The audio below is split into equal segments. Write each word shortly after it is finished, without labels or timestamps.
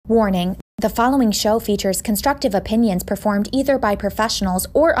Warning: the following show features constructive opinions performed either by professionals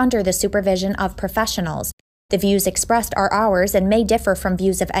or under the supervision of professionals. The views expressed are ours and may differ from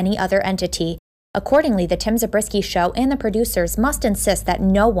views of any other entity. Accordingly, the Tim Zabriskie Show and the producers must insist that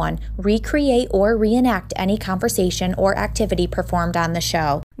no one recreate or reenact any conversation or activity performed on the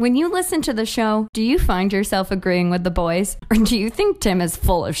show. When you listen to the show, do you find yourself agreeing with the boys? Or do you think Tim is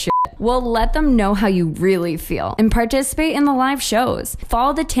full of shit? Well, let them know how you really feel and participate in the live shows.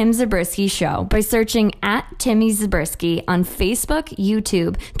 Follow the Tim Zabriskie Show by searching at Timmy Zabriskie on Facebook,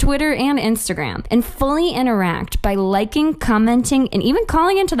 YouTube, Twitter, and Instagram, and fully interact by liking, commenting, and even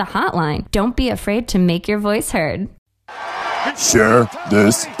calling into the hotline. Don't be afraid to make your voice heard. Share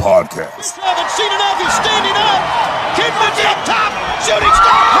this podcast. Haven't seen enough. He's standing up. Kidman's up top. Shooting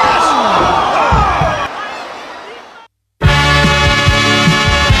star pass.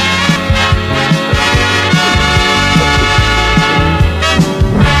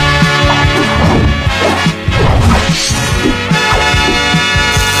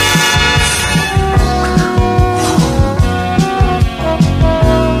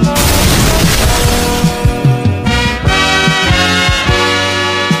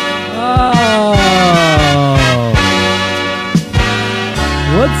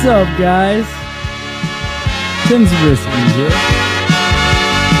 What's up, guys? Tim Zabriskie here.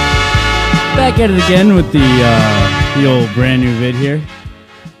 Back at it again with the old brand new vid here.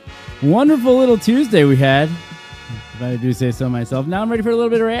 Wonderful little Tuesday we had, if I do say so myself. Now I'm ready for a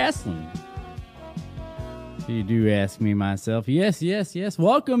little bit of wrestling. If you do ask me myself. Yes.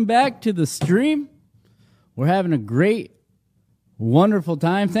 Welcome back to the stream. We're having a great, wonderful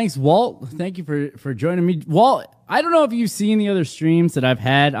time. Thanks, Walt. Thank you for joining me. Walt, I don't know if you've seen the other streams that I've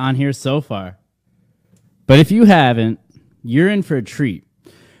had on here so far, but if you haven't, you're in for a treat.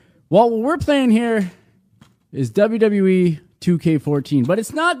 Well, what we're playing here is WWE 2K14, but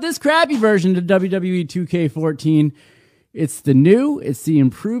it's not this crappy version of WWE 2K14. It's the new, it's the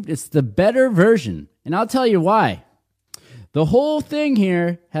improved, it's the better version, and I'll tell you why. The whole thing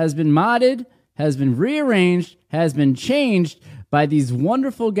here has been modded, has been rearranged, has been changed by these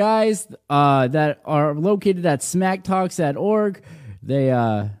wonderful guys that are located at smacktalks.org. There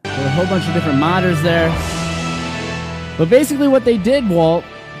are a whole bunch of different modders there. But basically what they did, Walt,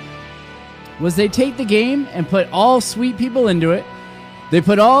 was they take the game and put all sweet people into it. They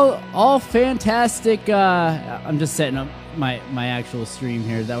put all fantastic... I'm just setting up my actual stream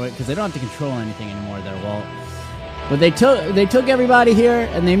here that way because I don't have to control anything anymore there, Walt. But they took everybody here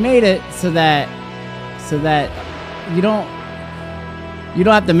and they made it so that you don't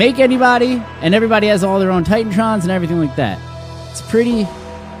have to make anybody, and everybody has all their own Titantrons and everything like that. It's pretty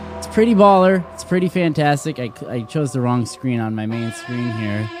baller. It's pretty fantastic. I chose the wrong screen on my main screen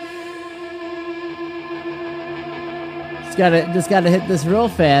here. Just gotta hit this real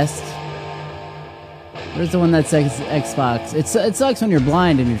fast. Where's the one that says Xbox? It sucks when you're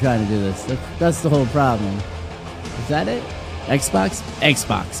blind and you're trying to do this. That's the whole problem. Is that it?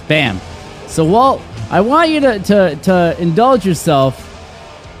 Xbox. Bam. So Walt, I want you to indulge yourself.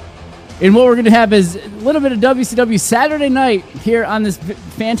 And what we're going to have is a little bit of WCW Saturday night here on this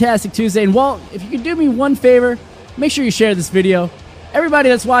fantastic Tuesday. And Walt, if you could do me one favor, make sure you share this video. Everybody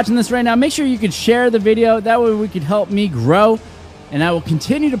that's watching this right now, make sure you could share the video. That way we could help me grow. And I will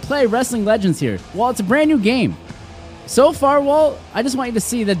continue to play Wrestling Legends here. Walt, it's a brand new game. So far, Walt, I just want you to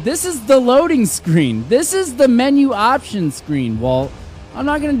see that this is the loading screen. This is the menu option screen, Walt. I'm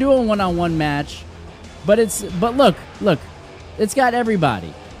not going to do a one-on-one match. But look. It's got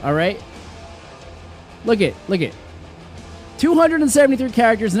everybody, all right? Look it. 273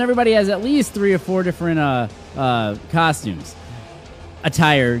 characters, and everybody has at least 3 or 4 different costumes,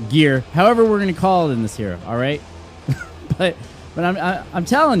 attire, gear, however we're going to call it in this here. All right, but I'm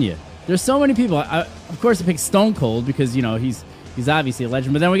telling you, there's so many people. Of course, I picked Stone Cold because he's obviously a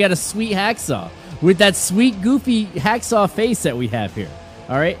legend. But then we got a sweet Hacksaw with that sweet goofy Hacksaw face that we have here.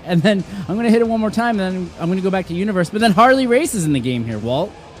 All right, and then I'm going to hit it one more time, and then I'm going to go back to Universe. But then Harley Race is in the game here,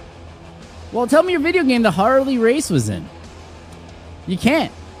 Walt. Well, tell me your video game the Harley Race was in. You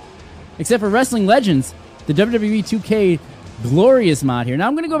can't. Except for Wrestling Legends, the WWE 2K glorious mod here. Now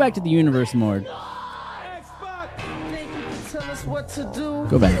I'm going to go back to the Universe mode.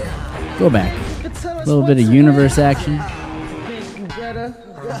 Go back. A little bit of Universe action.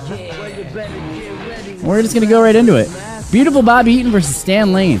 We're just going to go right into it. Beautiful Bobby Eaton versus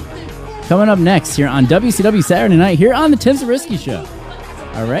Stan Lane. Coming up next here on WCW Saturday Night here on the Tim Zabriskie Show.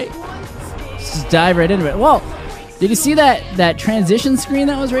 All right. Let's just dive right into it. Well, did you see that transition screen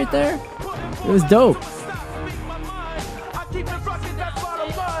that was right there? It was dope.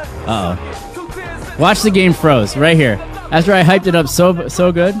 Uh-oh. Watch the game froze right here. After I hyped it up so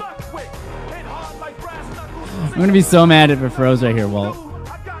good. I'm going to be so mad if it froze right here, Walt.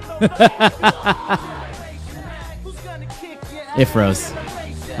 It froze.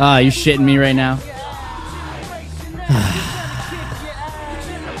 Ah, you shitting me right now?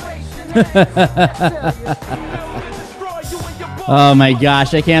 Oh my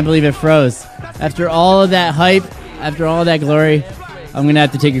gosh, I can't believe it froze. After all of that hype, after all of that glory, I'm going to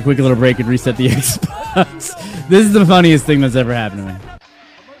have to take a quick little break and reset the Xbox. This is the funniest thing that's ever happened to me.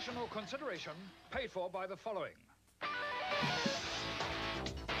 Promotional consideration paid for by the following.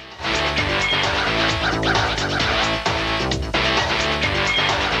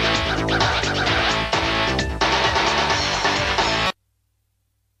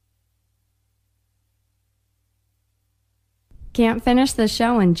 Can't finish the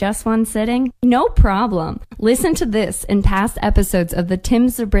show in just one sitting? No problem. Listen to this and past episodes of The Tim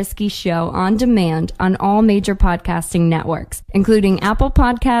Zabriskie Show on demand on all major podcasting networks, including Apple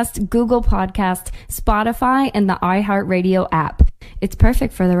Podcasts, Google Podcasts, Spotify, and the iHeartRadio app. It's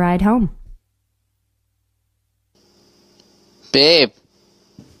perfect for the ride home. Babe,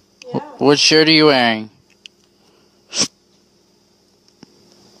 what shirt are you wearing?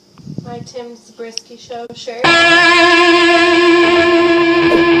 My Tim Zabriskie Show shirt.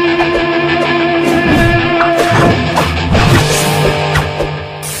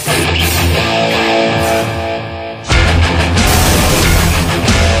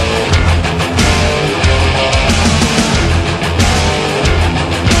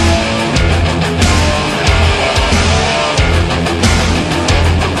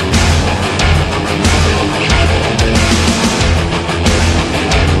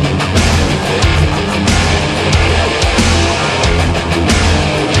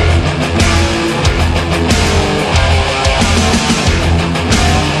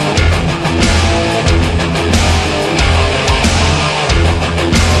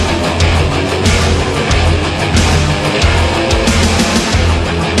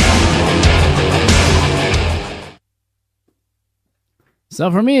 So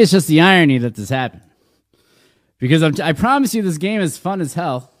for me, it's just the irony that this happened. Because I promise you this game is fun as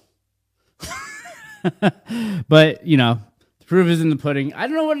hell. But, you know, the proof is in the pudding. I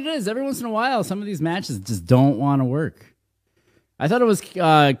don't know what it is. Every once in a while, some of these matches just don't want to work. I thought it was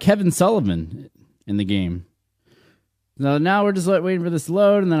Kevin Sullivan in the game. So now we're just waiting for this to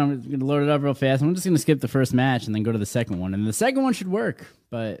load, and then I'm going to load it up real fast. I'm just going to skip the first match and then go to the second one. And the second one should work,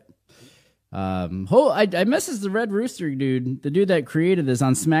 but... I messaged the Red Rooster dude, the dude that created this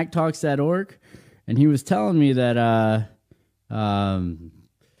on smacktalks.org, and he was telling me that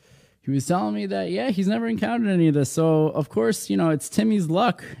yeah, he's never encountered any of this. So of course, you know, it's Timmy's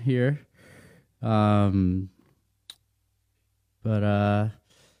luck here. But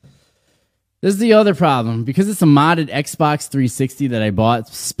this is the other problem, because it's a modded Xbox 360 that I bought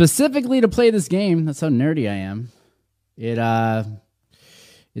specifically to play this game. That's how nerdy I am.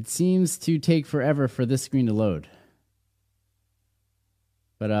 It seems to take forever for this screen to load.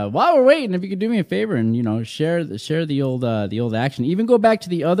 But while we're waiting, if you could do me a favor and, you know, share the old action, even go back to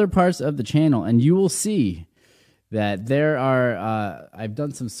the other parts of the channel, and you will see that there are I've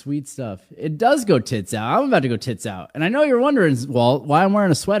done some sweet stuff. It does go tits out. I'm about to go tits out, and I know you're wondering, Walt, why I'm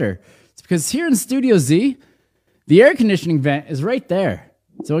wearing a sweater. It's because here in Studio Z, the air conditioning vent is right there,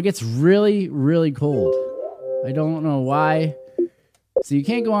 so it gets really, really cold. I don't know why. So you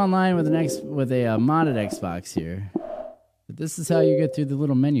can't go online with a modded Xbox here. But this is how you get through the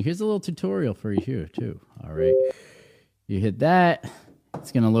little menu. Here's a little tutorial for you here, too. All right. You hit that.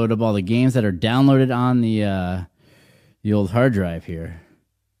 It's going to load up all the games that are downloaded on the old hard drive here.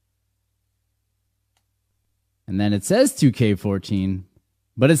 And then it says 2K14,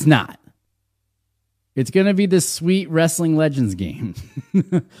 but it's not. It's going to be this sweet Wrestling Legends game.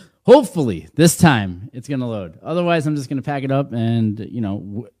 Hopefully, this time, it's going to load. Otherwise, I'm just going to pack it up and, you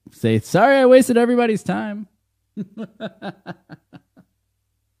know, say, sorry I wasted everybody's time.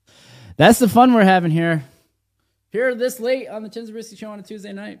 That's the fun we're having here. Here this late on the Tim Zabriskie Show on a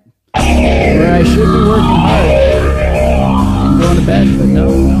Tuesday night. Where I should be working hard and going to bed, but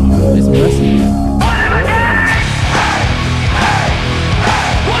no, play some wrestling.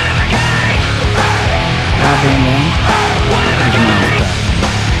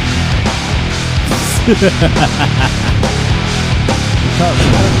 All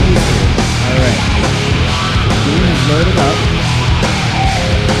right. Game is loaded up.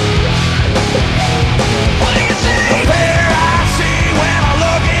 What do you see? Fear I see when I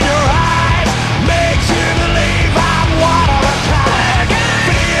look in your eyes makes you believe I'm one of a kind.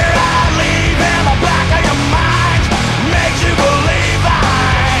 Fear I leave in the back of your mind makes you believe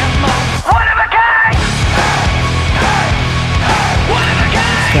I'm one of a kind.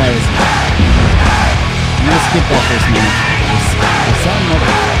 skip that first minute. There's something up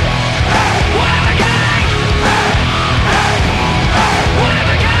there.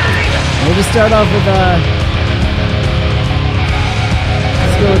 We'll just start off with,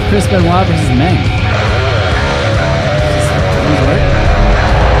 let's go with Chris Benoit versus Meng.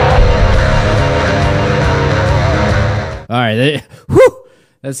 All right, whew,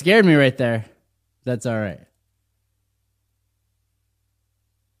 that scared me right there. That's all right.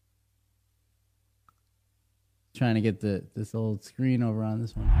 Trying to get this old screen over on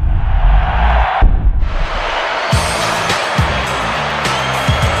this one. The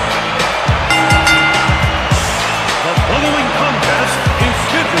following contest is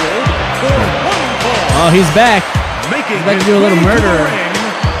scheduled for one fall. Oh, he's back. Making He's about to his do a little way to the murder. ring.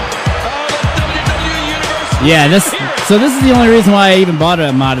 Yeah, this is the only reason why I even bought a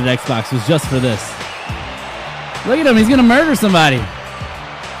modded Xbox, was just for this. Look at him, he's gonna murder somebody.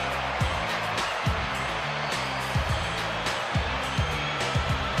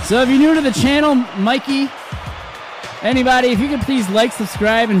 So if you're new to the channel, Mikey, anybody, if you could please like,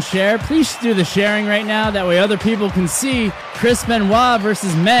 subscribe, and share. Please do the sharing right now. That way other people can see Chris Benoit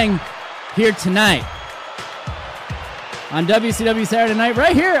versus Meng here tonight on WCW Saturday Night,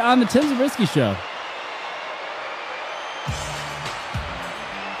 right here on the Tim Zabriskie Show.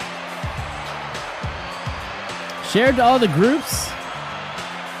 Share to all the groups.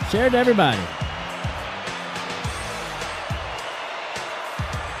 Share to everybody.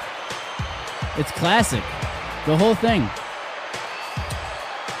 It's classic. The whole thing.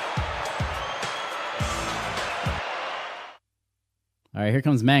 All right, here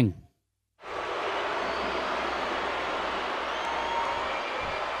comes Meng.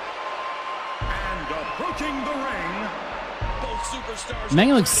 And approaching the ring, both superstars.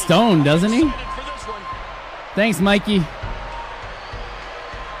 Meng looks stoned, doesn't he? Thanks, Mikey.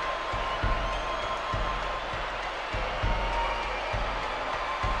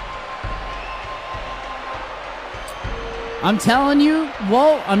 I'm telling you,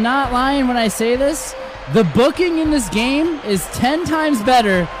 Walt, I'm not lying when I say this. The booking in this game is 10 times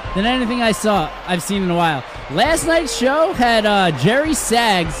better than anything I've seen in a while. Last night's show had Jerry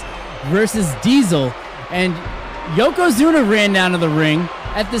Sags versus Diesel, and Yokozuna ran down to the ring.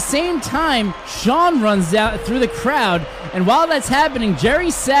 At the same time, Shawn runs down through the crowd, and while that's happening, Jerry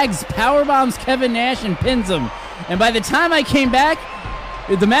Sags powerbombs Kevin Nash and pins him. And by the time I came back,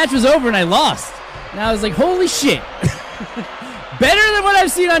 the match was over and I lost. And I was like, holy shit. Better than what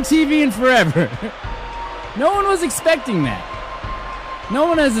I've seen on TV in forever. No one was expecting that. No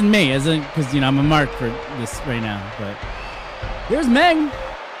one as in me, because, I'm a mark for this right now. But here's Meng.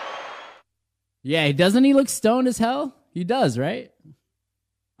 Yeah, doesn't he look stoned as hell? He does, right?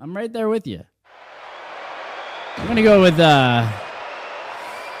 I'm right there with you. I'm gonna go with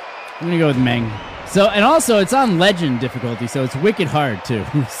Meng. So, and also it's on Legend difficulty, so it's wicked hard too.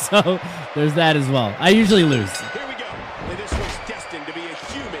 So there's that as well. I usually lose. Here we go. And this was destined to be a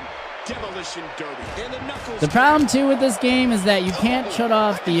human demolition derby. And the knuckles. The problem too with this game is that you can't shut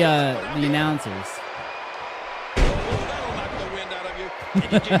off the announcers. That'll knock the wind out of you. And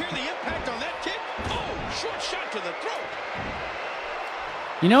did you hear the impact on that kick? Oh, short shot to the throat.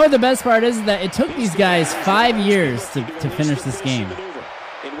 You know what the best part is that it took these guys 5 years to finish this game.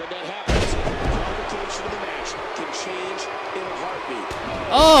 And when that happens, the complication of the match can change in a heartbeat.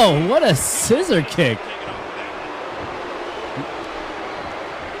 Oh, what a scissor kick.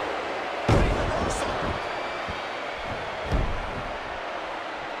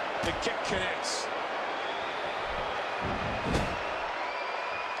 The kick connects.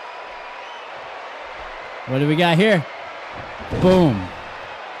 What do we got here? Boom.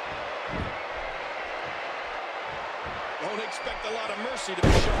 Don't expect a lot of mercy to be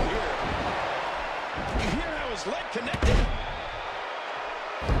shown here. You hear how his leg connected?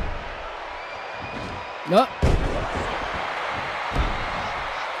 Oh.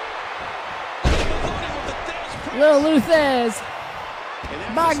 Little Luthez.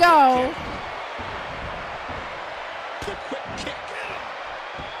 By go. The quick kick.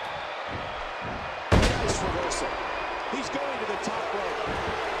 Nice reversal. He's going to the top rope.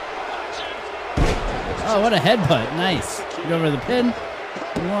 Oh, what a headbutt. Nice. Go over the pin.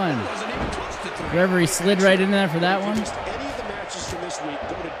 One. Wherever he slid right in there for that one. Any of the matches from this week,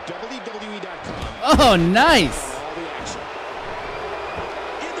 go to WWE.com. Oh, nice. All the action.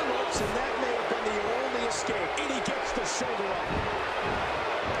 In the ropes, and that may have been the only escape. And he gets the shoulder up.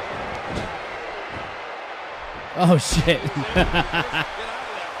 Oh, shit.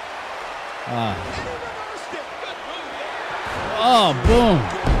 Oh, boom.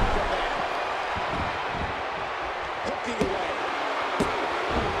 Hooking away.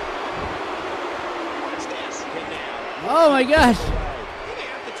 Watch this. Oh my gosh.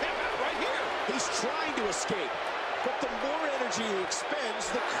 He's trying to escape, but the more energy he expends,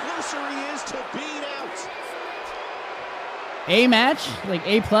 the closer he is to being out. A match? Like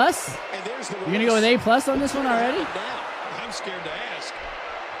A+? plus? And there's the You're going to go with A+ plus on this one already? now. I'm scared to ask.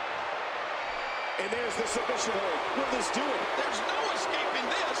 And there's the submission hold. Will this do it? There's no escaping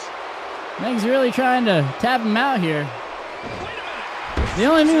this. Meg's really trying to tap him out here. The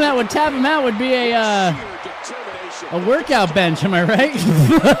only thing that would tap him out would be a workout bench, am I right?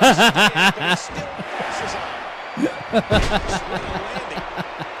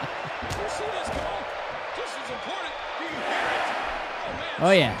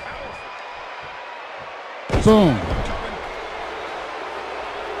 Oh yeah. Boom.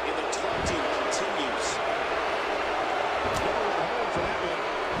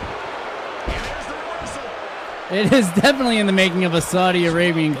 It is definitely in the making of a Saudi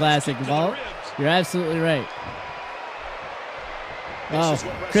Arabian classic, Walt. You're absolutely right. Oh,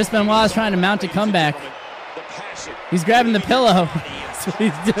 Chris Benoit is trying to mount a comeback. He's grabbing the pillow. That's what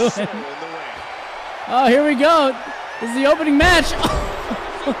he's doing. Oh, here we go. This is the opening match.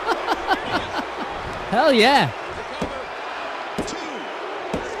 Hell yeah.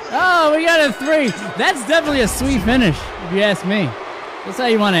 Oh, we got a 3. That's definitely a sweet finish, if you ask me. That's how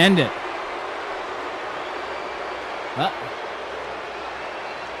you want to end it.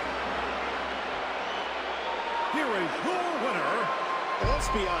 Here is your winner. Let's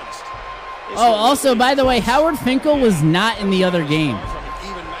be honest. Oh, also, by the way, Howard Finkel was not in the other game.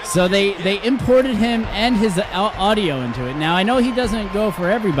 So they imported him and his audio into it. Now, I know he doesn't go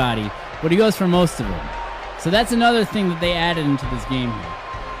for everybody, but he goes for most of them. So that's another thing that they added into this game here.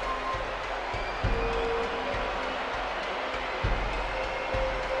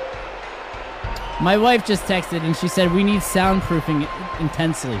 My wife just texted and she said we need soundproofing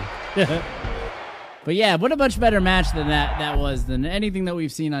intensely. But yeah, what a much better match than that was than anything that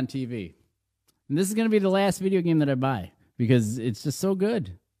we've seen on TV. And this is going to be the last video game that I buy because it's just so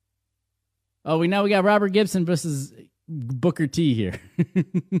good. Oh, we got Robert Gibson versus Booker T here.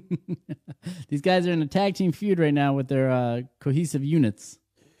 These guys are in a tag team feud right now with their cohesive units.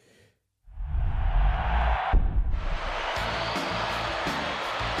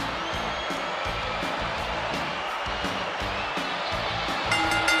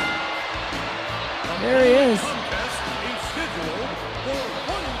 There he is.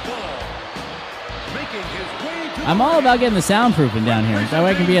 I'm all about getting the soundproofing down here. That way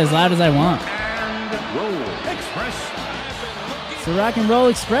I can be as loud as I want. It's the Rock and Roll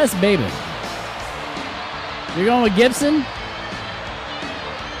Express, baby. You're going with Gibson?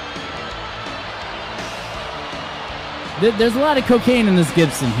 There's a lot of cocaine in this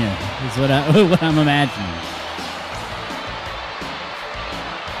Gibson here, is what I'm imagining.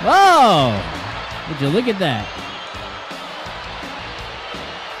 Whoa! Would you look at that?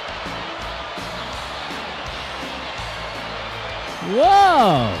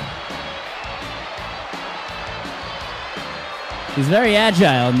 Whoa! He's very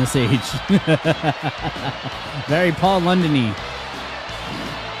agile in this age. Very Paul London-y.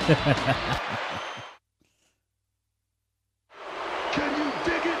 Can you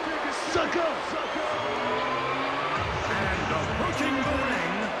dig it, sucker? And approaching the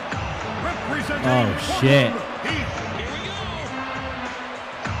ring, representing Oh, shit.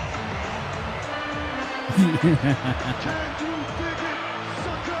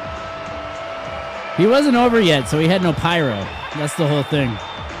 He wasn't over yet, so he had no pyro. That's the whole thing.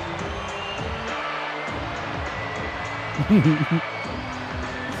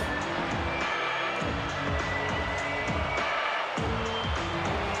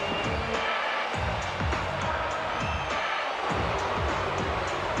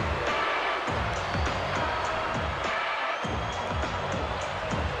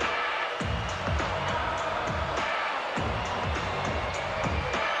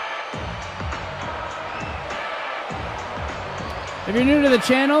 If you're new to the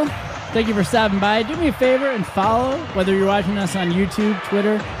channel, thank you for stopping by. Do me a favor and follow, whether you're watching us on YouTube,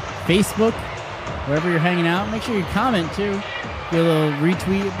 Twitter, Facebook, wherever you're hanging out. Make sure you comment too. Do a little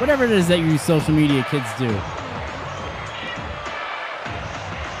retweet, whatever it is that you social media kids do.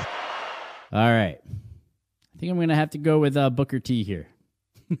 All right. I think I'm going to have to go with Booker T here.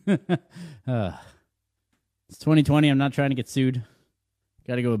 It's 2020. I'm not trying to get sued.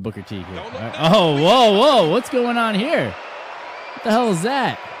 Got to go with Booker T here. Right. Oh, whoa. What's going on here? What the hell is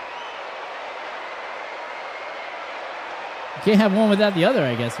that? You can't have one without the other,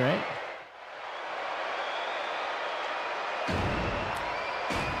 I guess, right?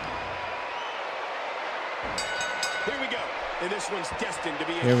 Here we go. And this one's destined to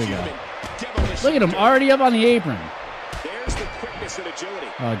be Here we go. demolition. Look at him already up on the apron. quickness and agility.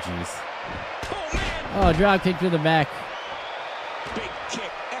 Oh, jeez. Oh, man. Oh, drop kick to the back. Big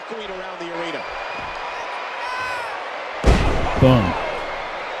kick echoing around the arena. Boom.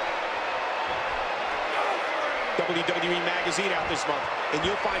 WWE Magazine out this month, and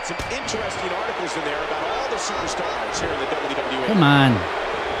you'll find some interesting articles in there about all the superstars here in the WWE. Come on.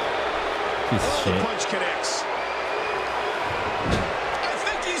 Piece of Oh, the shit. punch connects. I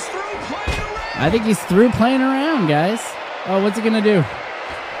think he's through playing around. I think he's through playing around, guys. Oh, what's he going to do?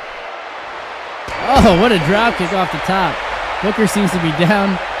 Oh, what a drop kick off the top. Booker seems to be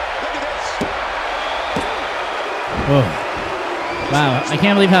down. Look at this. Oh. Wow, I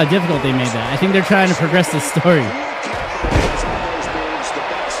can't believe how difficult they made that. I think they're trying to progress the story. Capitalizes on those moves the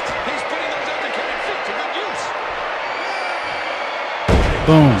best. He's putting those undercutting feet to good use.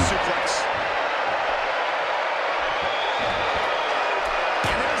 Boom. Suplex.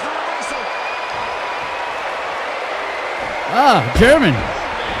 And there's the reversal. Oh, German.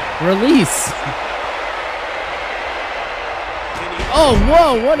 Release. Oh,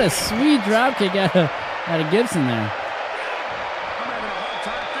 whoa, what a sweet drop kick out of Gibson there.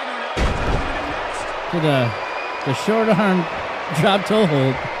 To the short arm drop toe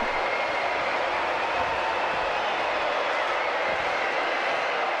hold.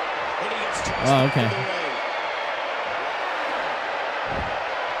 Oh, okay.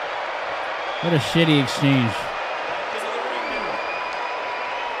 What a shitty exchange.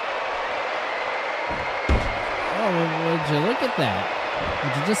 Oh, would you look at that?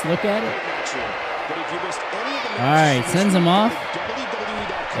 Would you just look at it? All right, sends him off.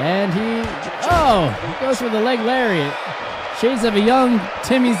 And he goes for the leg lariat. Shades of a young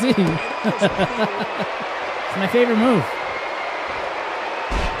Timmy Z. It's my favorite move.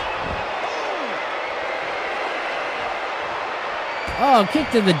 Oh,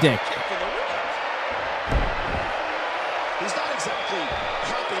 kick to the dick. He's not exactly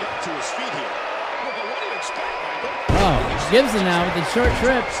hopping up to his feet here. Well, but what do you expect, Michael? Oh, Gibson now with the short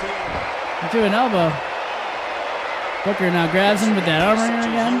trip into an elbow. Booker now grabs him with that arm wringer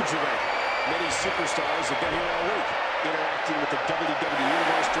again. Many superstars have been here all week, interacting with the WWE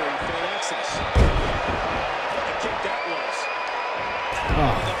Universe during fan access. What a kick that was.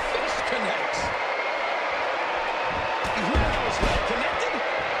 Oh. The fist connects. You hear how his leg connected?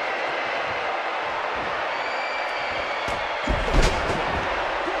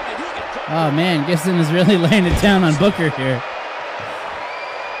 Oh man, Gibson is really laying it down on Booker here.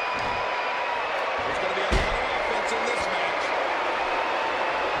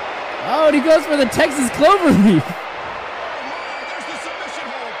 Oh, and he goes for the Texas Cloverleaf. There's the submission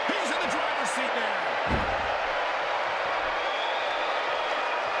hold. He's in the driver's seat now.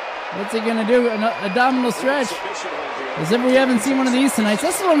 What's he gonna do? An abdominal stretch. As if we haven't seen one of these tonight.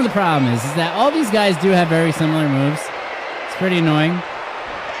 That's one of the problems is that all these guys do have very similar moves. It's pretty annoying.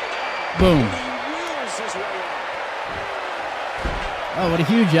 Boom. Oh, what a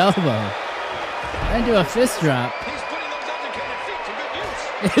huge elbow. And do a fist drop.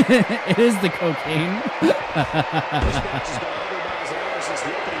 It is the cocaine.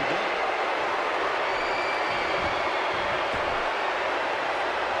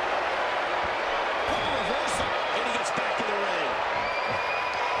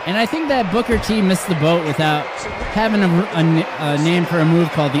 And I think that Booker T missed the boat without having a name for a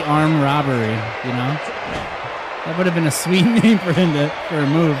move called the arm robbery, you know? That would have been a sweet name for him for a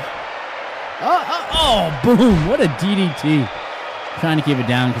move. Oh, boom, what a DDT. Trying to keep it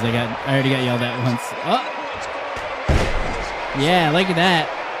down because I already got yelled at once. Oh. Yeah, look at that.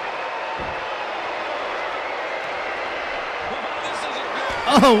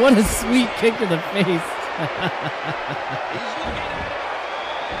 Oh, what a sweet kick to the face.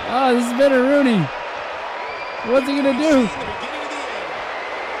 Oh, this is better, Rooney. What's he gonna do?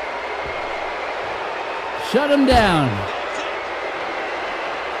 Shut him down.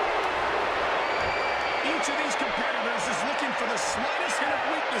 Each of these competitors is looking for the slightest hint of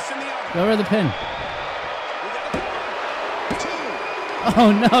weakness in the other. Go over the pin.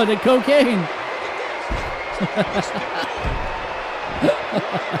 Oh no, the cocaine.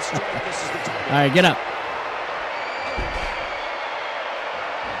 All right, get up.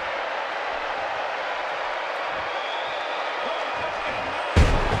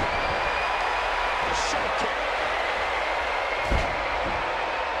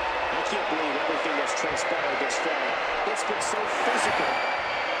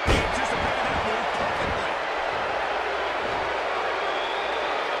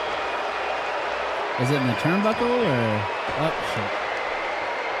 Is it in the turnbuckle or? Oh, shit.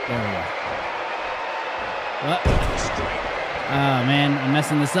 There we go. What? Oh, man, I'm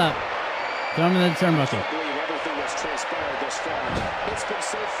messing this up. Throw him in the turnbuckle. far. It's been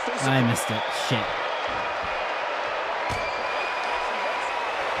so physical. I missed it. Shit.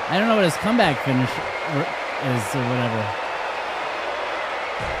 I don't know what his comeback finish is or whatever.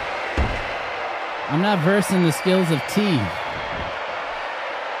 I'm not versed in the skills of T.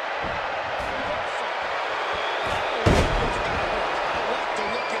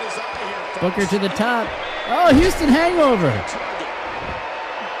 Booker to the top. Oh, Houston hangover.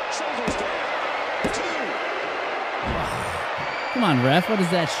 Come on, ref. What is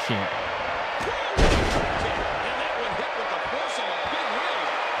that shit?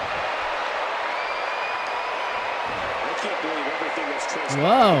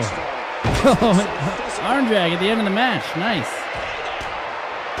 Whoa. Arm drag at the end of the match. Nice.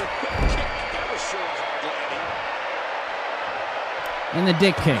 And the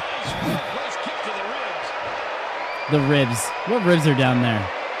dick kick. The ribs. What ribs are down there?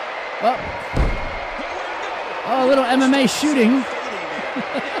 Oh, a little MMA shooting.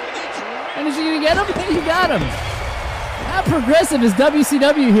 And is he going to get him? He got him. How progressive is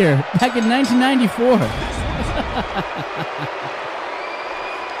WCW here back in 1994?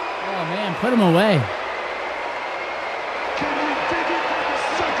 Oh, man, put him away.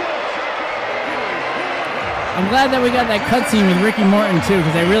 I'm glad that we got that cutscene with Ricky Morton, too,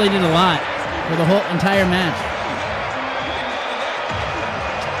 because they really did a lot for the whole entire match.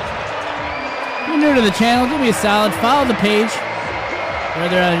 If you're new to the channel, do me a solid. Follow the page.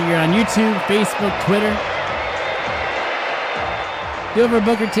 Whether you're on YouTube, Facebook, Twitter. Do over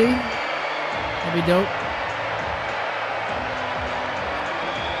Booker T. That'd be dope.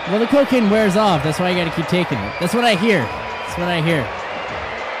 Well, the cocaine wears off. That's why you got to keep taking it. That's what I hear. That's what I hear.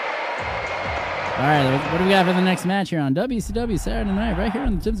 All right, what do we got for the next match here on WCW Saturday Night, right here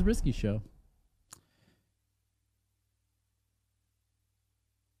on the Tim Zabriskie Show?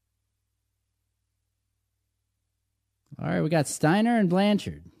 All right, we got Steiner and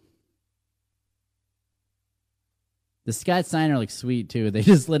Blanchard. The Scott Steiner looks sweet, too. They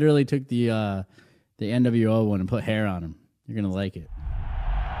just literally took the NWO one and put hair on him. You're going to like it.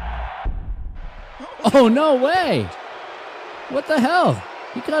 Oh, no way! What the hell?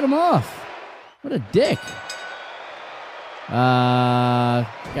 He cut him off. What a dick. Gotta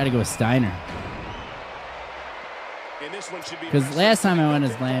go with Steiner. Because last time I went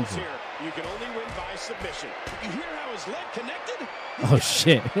as Blanchard. You can only win by submission. You hear how his leg connected? Oh,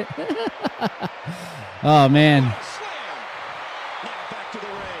 shit. Oh, man.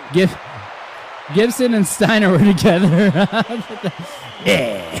 Gibson and Steiner were together.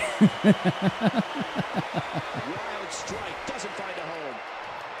 Yeah. Wild strike doesn't find a home.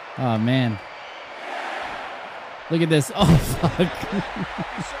 Oh, man. Look at this. Oh, fuck.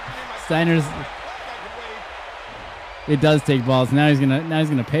 Steiner's... It does take balls. Now he's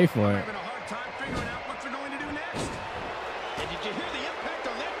gonna pay for it.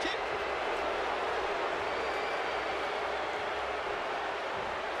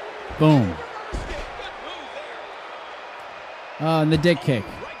 Boom. Oh, and the dick kick.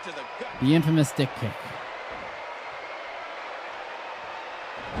 The infamous dick kick.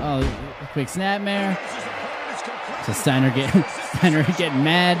 Oh, a quick snapmare. So Steiner getting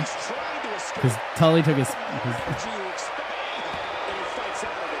mad because Tully took his.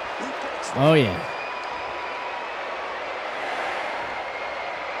 Oh yeah.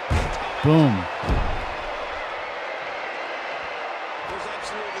 Boom. There's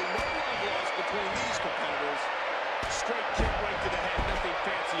absolutely no love lost between these competitors. Straight kick right to the head. Nothing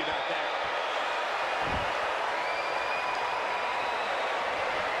fancy about that.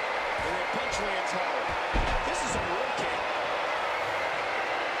 And their punch lands hard. This is a roll kick.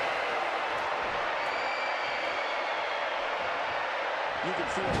 You can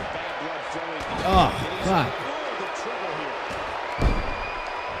feel the bad blood flowing. Oh, fuck.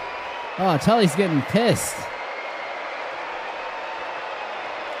 Oh, Tully's getting pissed.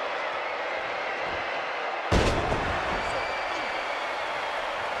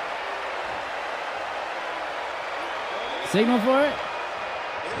 Signal for it?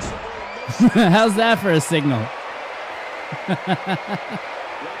 How's that for a signal? Once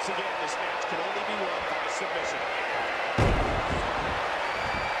again, this match can only be won by submission.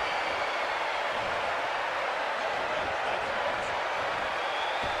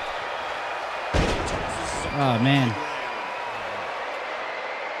 Oh, man.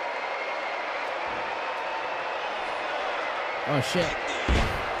 Oh, shit.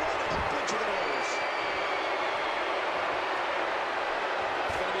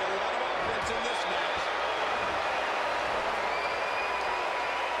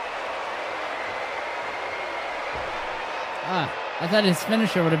 I thought his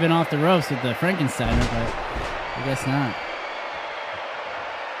finisher would have been off the ropes with the Frankensteiner, but I guess not.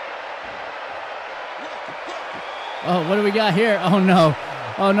 Oh, what do we got here? Oh, no.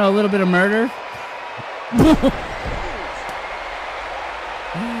 Oh, no, a little bit of murder.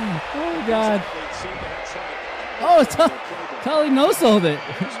 Oh, God. Oh, Tully no-sold it.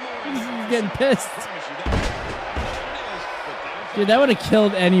 He's getting pissed. Dude, that would have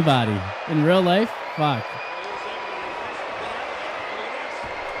killed anybody. In real life? Fuck.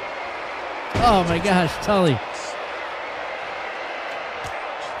 Oh, my gosh, Tully.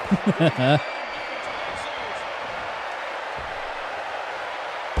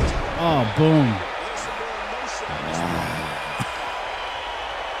 Oh, boom.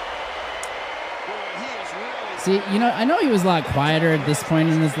 See, you know, I know he was a lot quieter at this point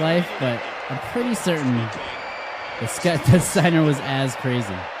in his life, but I'm pretty certain that Steiner was as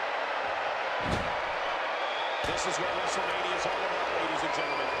crazy. This is what WrestleMania is all about, ladies and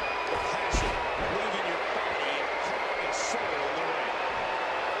gentlemen. The passion, moving your body and heart and soul in the ring.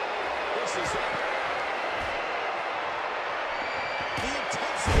 This is it. The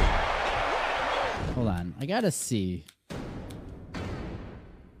intensity. Hold on. I gotta see.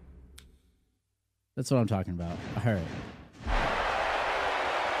 That's what I'm talking about. All right.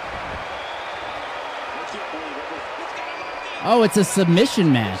 Oh, it's a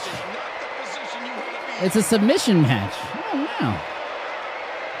submission match. It's a submission match. Oh, wow.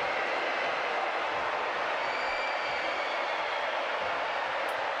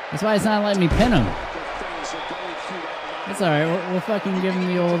 That's why it's not letting me pin him. That's all right. We'll fucking give him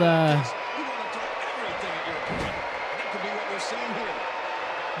the old,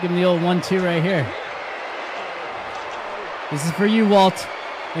 give him the old 1-2 right here. This is for you, Walt.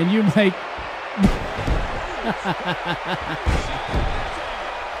 And you, Mike.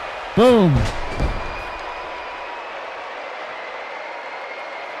 Boom.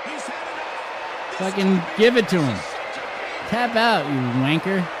 Fucking give it to him. Tap out, you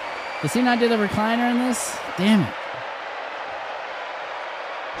wanker. Does he not do the recliner in this? Damn it.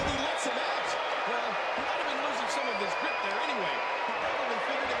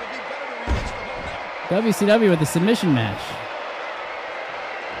 WCW with the submission match.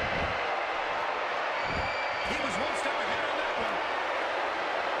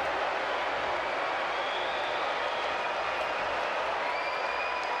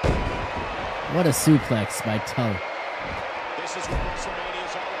 What a suplex by Tully. This is what WrestleMania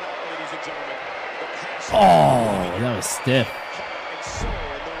is all about, ladies and gentlemen. Oh, that was stiff. Heart and soul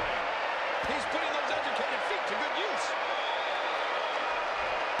in the ring. He's putting those educated feet to good use.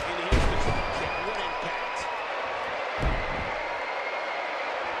 And here's the drop kick. What impact.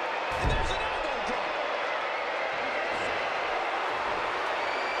 And there's an elbow drop.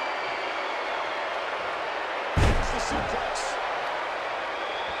 There's the suplex.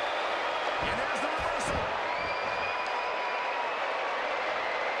 And there's the reversal.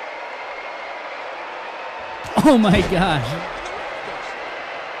 Oh my gosh.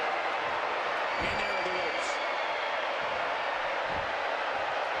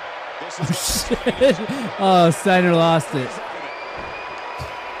 Oh shit. Oh, Steiner lost it.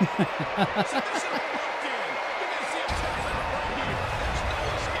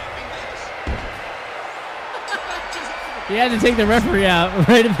 He had to take the referee out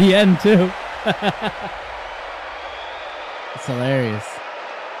right at the end too. It's hilarious.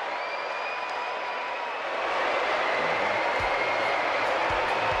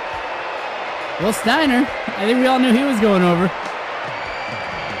 Well, Steiner, I think we all knew he was going over.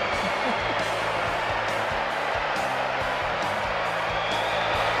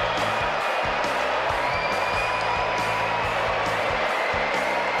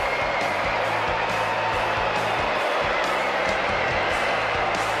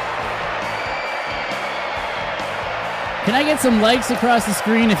 Can I get some likes across the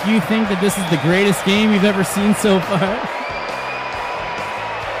screen if you think that this is the greatest game you've ever seen so far?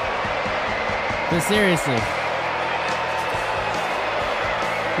 But seriously.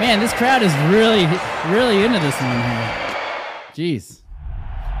 Man, this crowd is really, really into this one here. Jeez.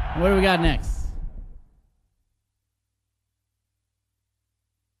 What do we got next?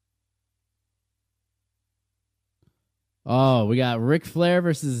 Oh, we got Ric Flair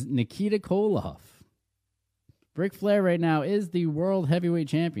versus Nikita Koloff. Ric Flair right now is the World Heavyweight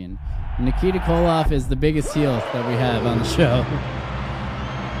Champion. Nikita Koloff is the biggest heel that we have on the show.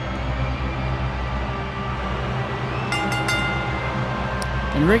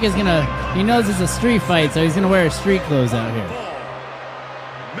 And Rick is gonna, he knows it's a street fight, so he's gonna wear his street clothes out here.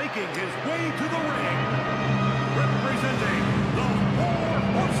 Making his way to the ring, representing the Four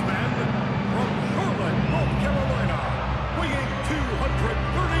Horsemen from Charlotte, North Carolina, weighing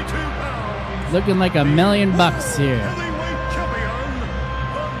 232 pounds. Looking like $1 million here. Heavyweight champion,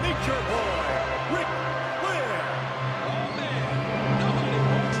 the Nature Boy, Ric Flair.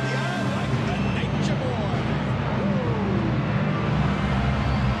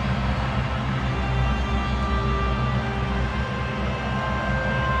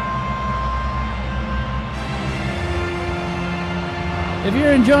 If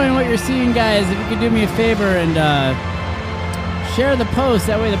you're enjoying what you're seeing, guys, if you could do me a favor and share the post,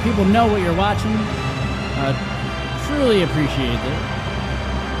 that way the people know what you're watching. Truly appreciate it.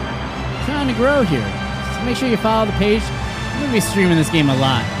 Trying to grow here. So make sure you follow the page. I'm going to be streaming this game a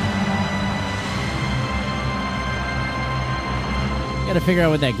lot. Got to figure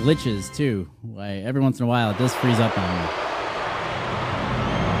out what that glitch is, too. Why every once in a while it does freeze up on me.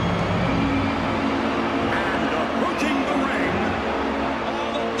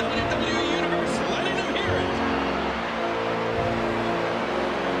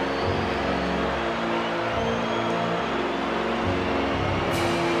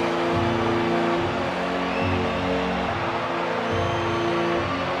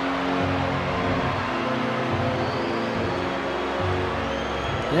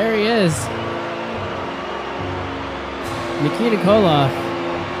 There he is. Nikita Koloff.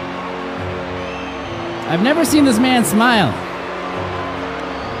 I've never seen this man smile.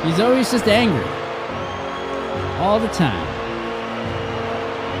 He's always just angry. All the time.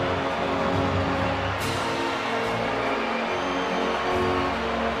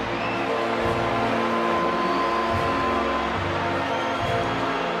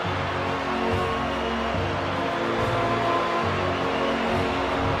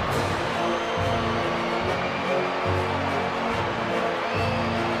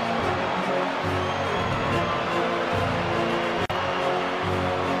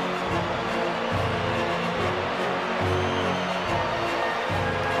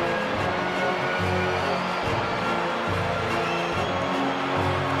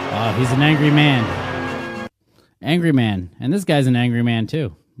 He's an angry man. Angry man. And this guy's an angry man,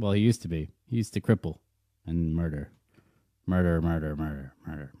 too. Well, he used to be. He used to cripple and murder. Murder.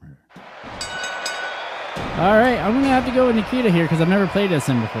 All right, I'm going to have to go with Nikita here because I've never played as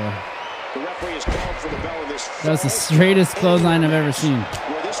him before. The referee has called for the bell in this. That was the straightest clothesline I've ever seen.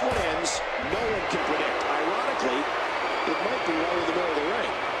 Where this one ends, no one can predict. Ironically, it might be right in the middle of the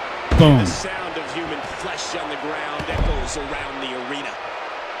ring. Boom. The sound of human flesh on the ground echoes around the arena.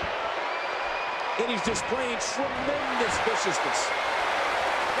 And he's displaying tremendous viciousness.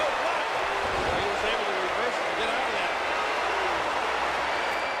 He was able to reverse it and get out of that.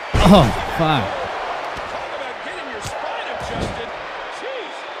 Oh, fuck. Talk about getting your spine adjusted.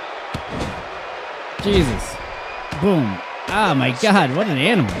 Jeez. Jesus. Boom. Oh, my God. What an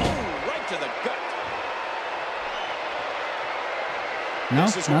animal. Right to the gut. No,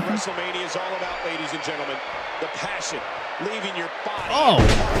 This is what nothing? WrestleMania is all about, ladies and gentlemen. The passion, leaving your body Oh,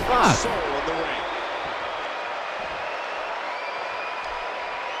 and fuck. soul in the ring.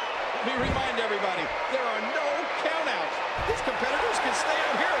 Let me remind everybody, there are no countouts. These competitors can stay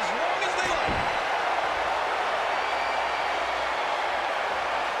out here as long as they like.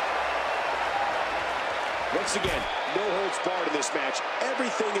 Once again, no holds barred in this match.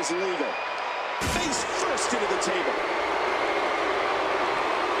 Everything is legal. Face first into the table.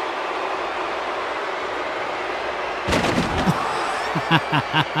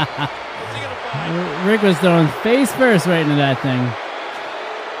 Rick was throwing face first right into that thing.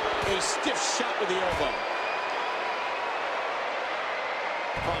 A stiff shot with the elbow.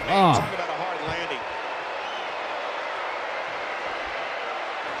 Oh, man, Oh. talk about a hard landing.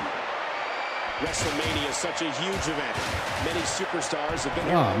 WrestleMania is such a huge event. Many superstars have been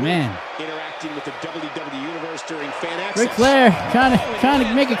here Oh, man. interacting with the WWE Universe during fan access. Ric Flair trying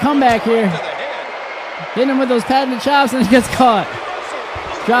to make a comeback here. Hitting him with those patented chops and he gets caught.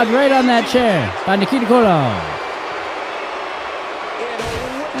 Dropped right on that chair by Nikita Koloff.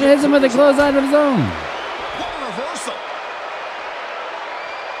 And hits him with a clothesline of his own. What a reversal.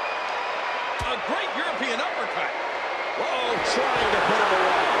 A great European uppercut. Whoa, trying to put him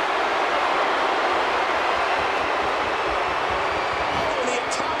away. Oh, the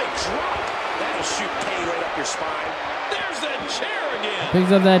atomic drop. That'll shoot pain right up your spine. There's that chair again. Picks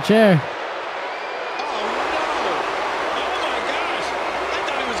up that chair.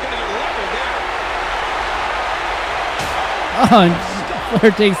 Oh, and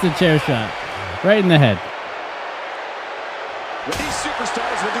Flair takes the chair shot. Right in the head. Well, these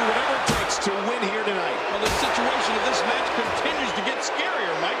superstars will do whatever it takes to win here tonight. Well, the situation of this match continues to get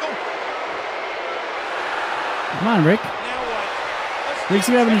scarier, Michael. Come on, Rick. Now what? Rick's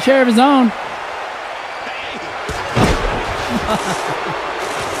grabbing a chair of his own.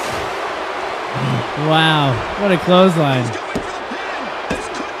 Wow, what a clothesline.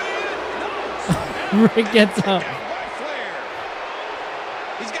 Rick gets up.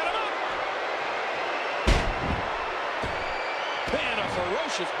 He's got him up. Man, a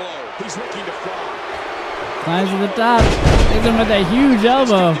ferocious blow. He's looking to fall. Climbs to the top. Hits him with a huge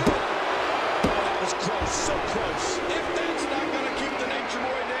elbow. That was close, so close. If that's not going to keep the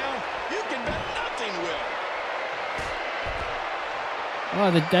Oh,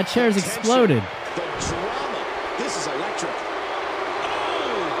 that chair's exploded. The drama. This is electric.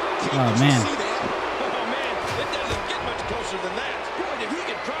 Oh, man. See that? Oh, man. It doesn't get much closer than that. Boy, did he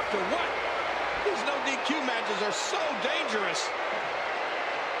get dropped or what? These no DQ matches are so dangerous.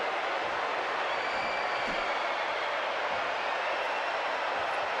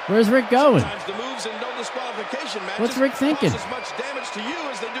 Where's Rick going? Sometimes the moves in no disqualification matches What's Rick thinking? cause as much damage to you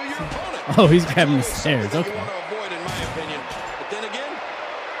as they do your opponent. Oh, he's grabbing the stairs. Something Okay. you want to avoid, in my opinion. But then again,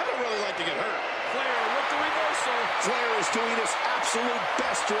 I don't really like to get hurt. Flair with the reversal. Flair is doing his absolute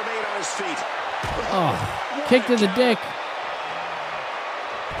best to remain on his feet. Oh, kick to the dick.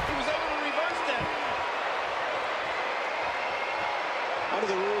 He was able to reverse that. Under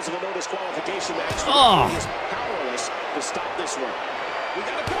the rules of a no disqualification match, Oh. he is powerless to stop this one. We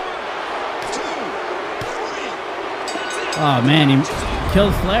got a cover. 2, 3. That's it. Oh, man, he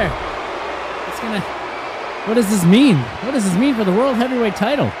killed Flair. What does this mean? What does this mean for the World Heavyweight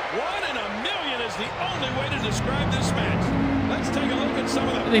title? 1 in a million is the only way to describe this match. Let's take a look at some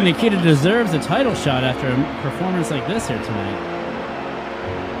of the. I think Nikita deserves a title shot after a performance like this here tonight.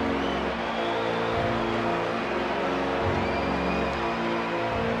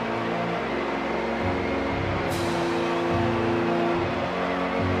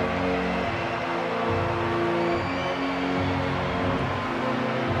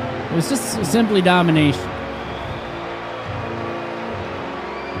 It was just simply domination.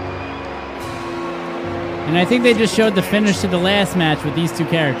 And I think they just showed the finish to the last match with these two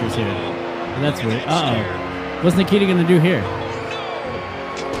characters here. That's weird. Uh-oh. What's Nikita going to do here?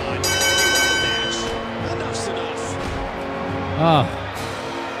 Oh.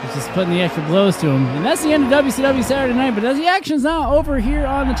 He's just putting the extra blows to him. And that's the end of WCW Saturday Night. But as the action's not over here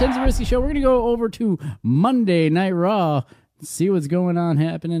on the Tim Zabriskie Show, we're going to go over to Monday Night Raw. See what's going on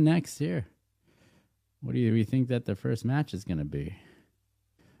happening next here. What do you think that the first match is going to be?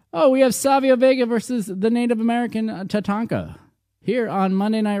 Oh, we have Savio Vega versus the Native American Tatanka here on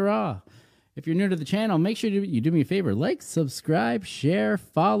Monday Night Raw. If you're new to the channel, make sure you do me a favor. Like, subscribe, share,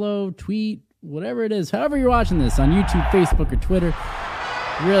 follow, tweet, whatever it is. However you're watching this on YouTube, Facebook, or Twitter.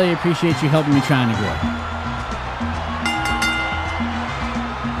 Really appreciate you helping me trying to grow.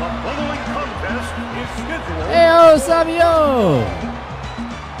 The following contest is scheduled. Hey-o, Savio!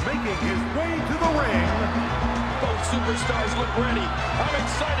 Making his way to the ring. Both superstars look ready. I'm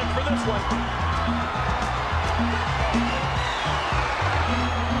excited for this one.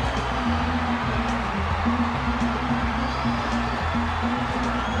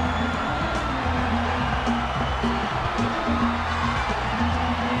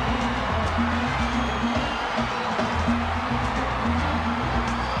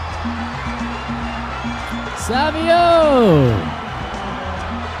 Savio!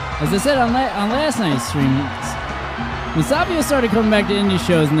 As I said on last night's stream, when Savio started coming back to indie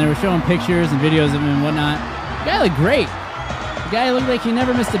shows and they were showing pictures and videos of him and whatnot, the guy looked great. The guy looked like he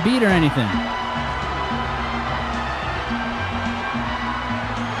never missed a beat or anything.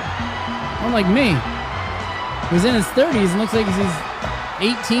 Unlike me, who's in his 30s and looks like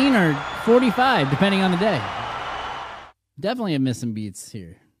he's 18 or 45, depending on the day. Definitely have missed some beats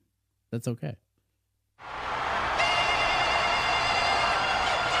here. That's okay.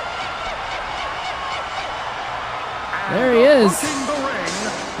 There he is,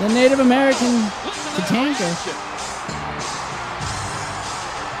 the Native American Tatanka.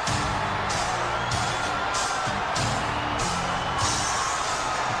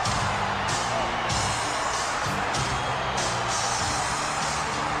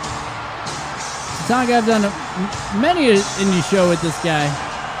 Tatanka, I've done many an indie show with this guy.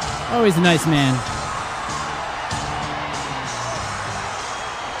 Always a nice man.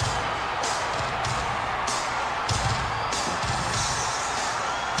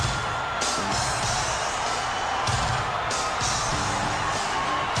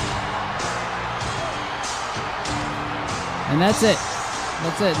 And that's it.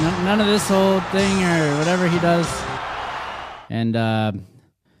 That's it. None of this whole thing or whatever he does. And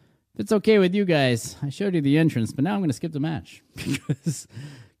if it's okay with you guys, I showed you the entrance, but now I'm going to skip the match. because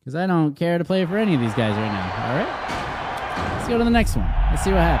I don't care to play for any of these guys right now. All right? Let's go to the next one. Let's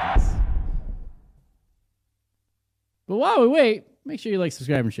see what happens. But while we wait, make sure you like,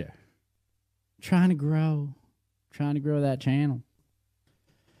 subscribe, and share. Trying to grow that channel.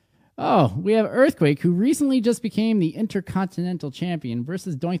 Oh, we have Earthquake, who recently just became the Intercontinental Champion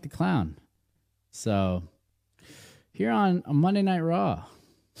versus Doink the Clown. So, here on a Monday Night Raw.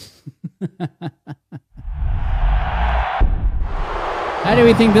 How do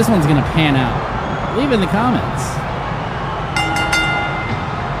we think this one's going to pan out? Leave in the comments.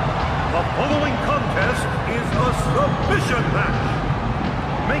 The following contest is a submission match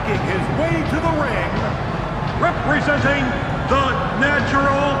making his way to the ring, representing the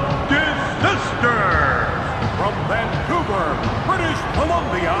Natural Disasters. From Vancouver, British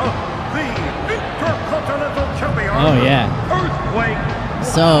Columbia, the Intercontinental Champion, Oh, yeah. Earthquake.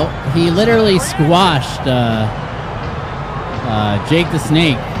 So he literally squashed Jake the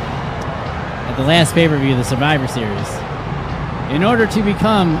Snake at the last pay-per-view of the Survivor Series in order to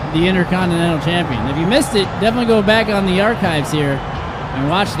become the Intercontinental Champion. If you missed it, definitely go back on the archives here and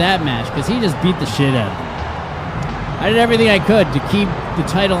watch that match because he just beat the shit out of him. I did everything I could to keep the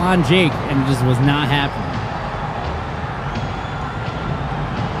title on Jake and it just was not happening.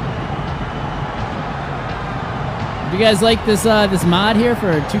 If you guys like this this mod here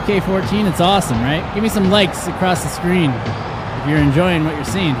for 2K14, it's awesome, right? Give me some likes across the screen if you're enjoying what you're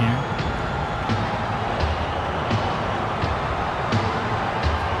seeing here.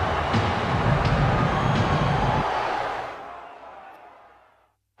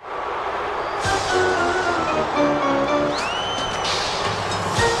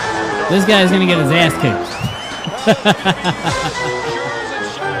 This guy's gonna get his ass kicked.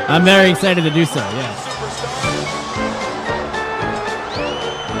 I'm very excited to do so, yeah.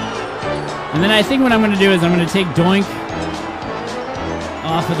 And then I think what I'm going to do is I'm going to take Doink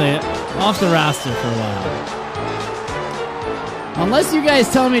off the roster for a while. Unless you guys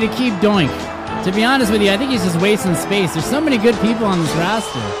tell me to keep Doink. To be honest with you, I think he's just wasting space. There's so many good people on this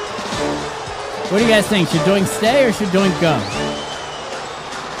roster. What do you guys think? Should Doink stay or should Doink go?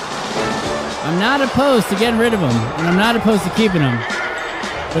 I'm not opposed to getting rid of him, and I'm not opposed to keeping him.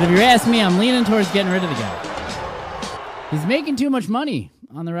 But if you ask me, I'm leaning towards getting rid of the guy. He's making too much money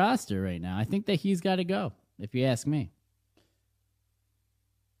on the roster right now. I think that he's got to go, if you ask me.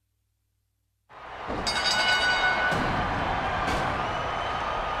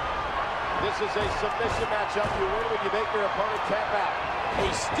 This is a submission matchup. You win when you make your opponent tap out.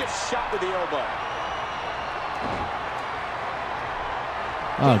 A stiff shot with the elbow.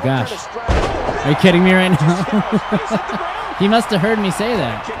 Oh, gosh. Are you kidding me right now? He must have heard me say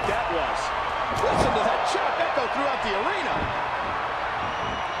that. Kick that was. Listen to that chop echo throughout the arena.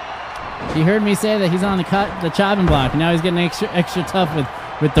 He heard me say that he's on the chopping block, and now he's getting extra tough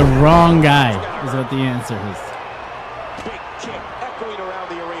with the wrong guy, is what the answer is. Big kick echoing around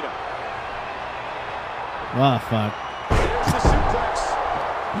the arena. Oh, fuck. There's the suplex.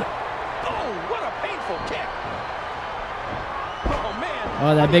 Oh, what a painful kick. Oh, man.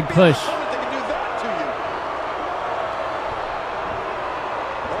 Oh, that big push. They can do that to you.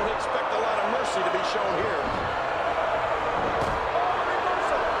 Don't expect a lot of mercy to be shown here.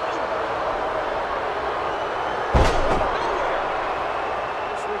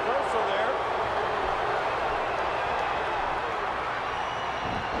 This reversal there.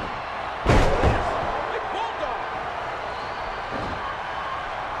 Big bulldog.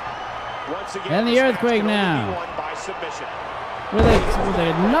 Once again, And the this match earthquake can only be now. won by submission. With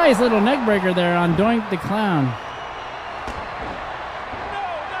a nice little neck breaker there on Doink the Clown.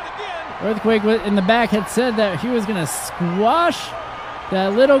 Earthquake in the back had said that he was going to squash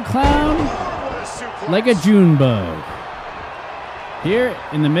that little clown like a June bug. Here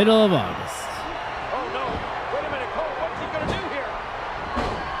in the middle of August.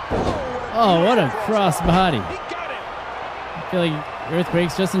 Oh, what a cross body. I feel like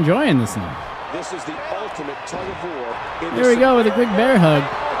Earthquake's just enjoying this now. This is the ultimate tug of war. Here we go with a quick bear hug.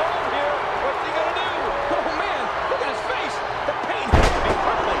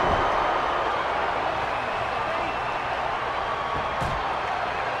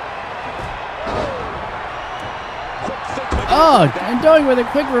 Oh, and Doink with a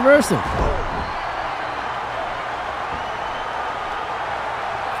quick reversal.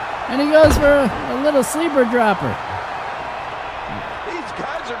 And he goes for a little sleeper dropper. These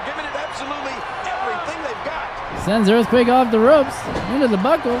guys are giving it absolutely everything they've got. Sends Earthquake off the ropes, into the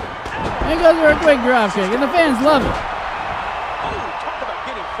buckle, and goes for a quick drop kick, and the fans love it. Oh, talk about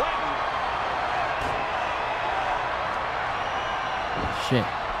getting flattened. Shit.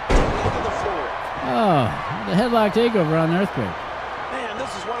 Into the floor. Oh, the headlock takeover on Earthquake. Man,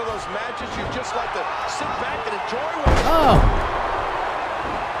 this is one of those matches you just like to sit back and enjoy. Oh.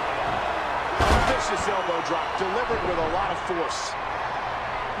 A vicious elbow drop delivered with a lot of force.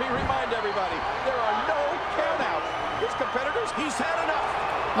 Let me remind everybody, there are no countouts. His competitors, he's had enough.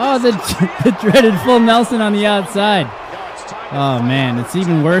 Oh, the dreaded full Nelson on the outside. Oh, man, it's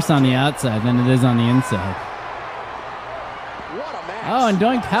even worse on the outside than it is on the inside. Oh, and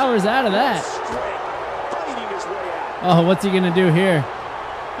Doink powers out of that. Oh, what's he going to do here?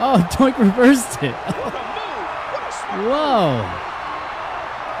 Oh, Doink reversed it. Whoa.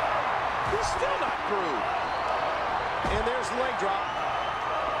 He's still not through. And there's the leg drop.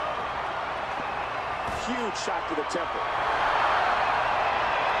 huge shot to the temple.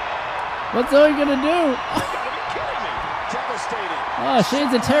 What's Zoe gonna do? You gotta be kidding me. Devastating. Oh,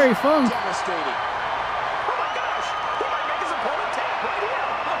 shades of Terry Funk. Devastating. Oh my gosh. He might make his opponent tap right here.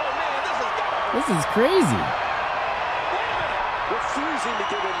 Oh man, this has got to hurt. This is crazy. Wait a minute. Refusing to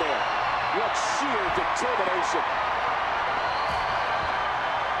give in there. What sheer determination.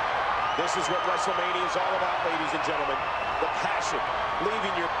 This is what WrestleMania is all about, ladies and gentlemen. The passion,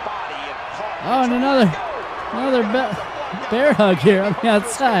 leaving your body and heart. Oh, and another bear hug here on the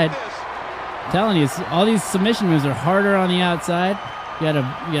outside. I'm telling you, all these submission moves are harder on the outside. You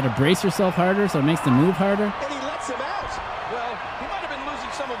gotta brace yourself harder, so it makes the move harder. And he lets him out. Well, he might have been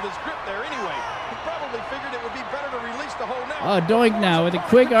losing some of his grip there anyway. He probably figured it would be better to release the hold now. Oh, Doink now with a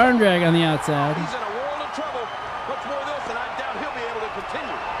quick arm drag on the outside. He's in a world of trouble. Much more of this, and I doubt he'll be able to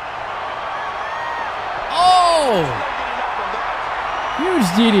continue. Oh! Huge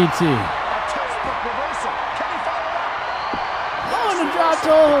DDT. A textbook reversal. Can he follow up? Oh, and a drop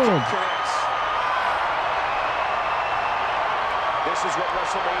hold. This is what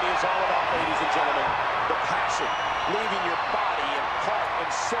WrestleMania is all about, ladies and gentlemen. The passion, leaving your body and heart and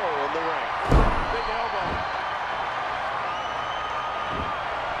soul in the ring. Big elbow.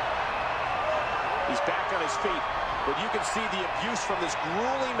 He's back on his feet, but you can see the abuse from this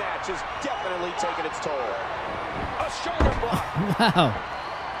grueling match is definitely taking its toll. A shoulder block. Wow.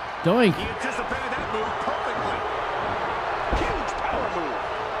 Doink. He anticipated that move perfectly. Huge power move.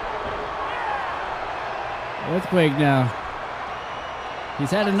 Earthquake now. He's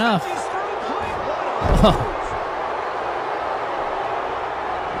had enough. Oh.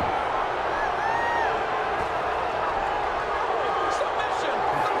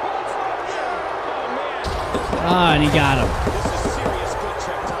 Ah, and he got him.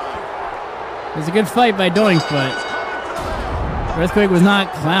 It was a good fight by Doink, but Earthquake was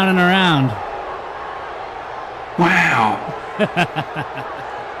not clowning around. Wow.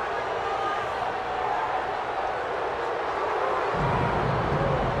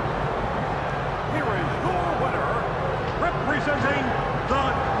 Here is your winner, representing the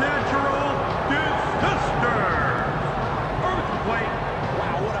Natural Disasters, Earthquake.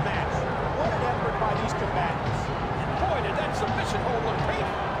 Wow, what a match. What an effort by these combatants. Boy, did that submission hold look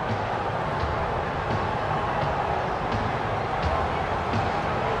painful.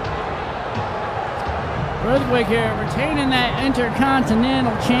 Earthquake here retaining that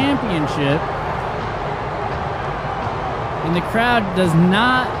Intercontinental Championship. And the crowd does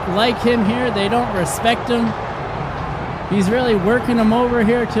not like him here. They don't respect him. He's really working them over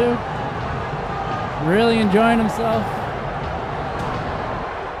here too. Really enjoying himself.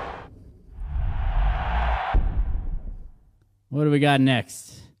 What do we got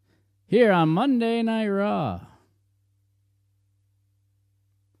next? Here on Monday Night Raw.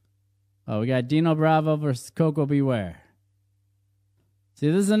 Oh, we got Dino Bravo versus Coco Beware. See,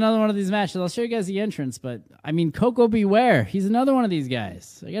 this is another one of these matches. I'll show you guys the entrance, but I mean, Coco Beware. He's another one of these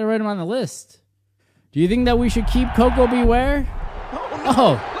guys. I gotta write him on the list. Do you think that we should keep Coco Beware?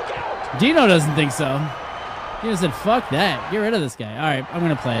 Oh, Dino doesn't think so. Dino said, fuck that. Get rid of this guy. All right, I'm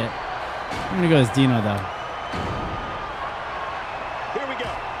gonna play it. I'm gonna go as Dino, though. Here we go.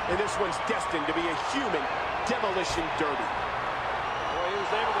 And this one's destined to be a human demolition derby.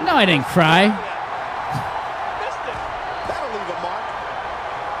 No, I didn't cry. That'll leave a mark.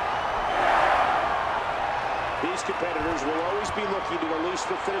 These competitors will always be looking to unleash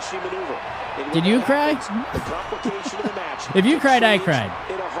the finishing maneuver. Did you cry? The complication of the match. If you cried, I cried.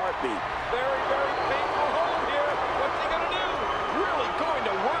 In a heartbeat. Very, very painful hold here. What's he gonna do? Really going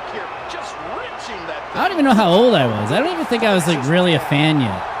to work here. Just wrenching that thing. I don't even know how old I was. I don't even think I was like really a fan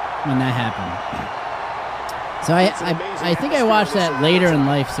yet when that happened. So I think I watched that later in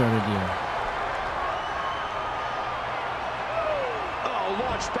life sort of deal. Oh,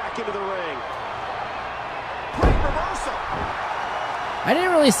 launched back into the ring. Great reversal. I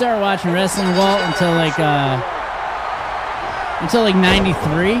didn't really start watching wrestling, Walt, until like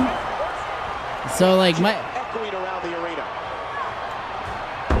 93. So like my echoing around the arena.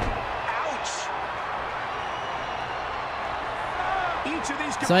 Ouch. Each of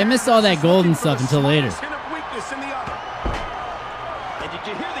these so I missed all that golden stuff until later. In the other. And did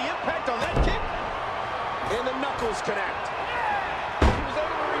you hear the impact on that kick? And the knuckles connect. He was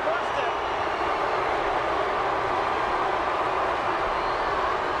able to reverse that.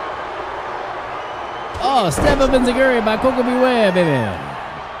 Oh, step up in Zaguri by Coco Beware, baby.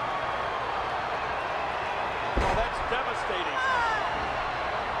 Oh, that's devastating.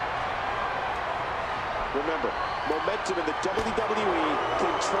 Remember, momentum in the WWE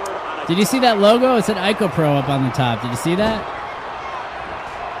can turn on a... Did you see that logo? It said Ico Pro up on the top. Did you see that?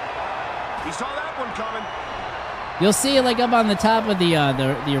 He saw that one coming. You'll see it like up on the top of the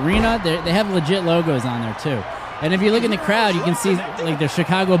arena. They have legit logos on there too. And if you look in the crowd, you can see like the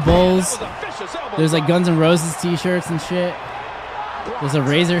Chicago Bulls. There's like Guns N' Roses t-shirts and shit. There's a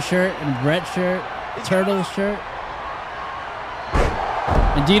Razor shirt and Brett shirt, Turtles shirt.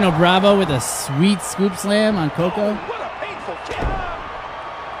 And Dino Bravo with a sweet scoop slam on Coco. What a painful kick.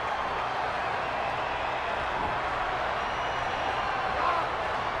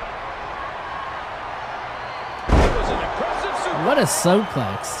 It was an impressive super. What a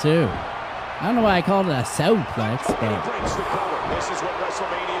suplex too. I don't know why I called it a suplex, He but breaks the corner. This is what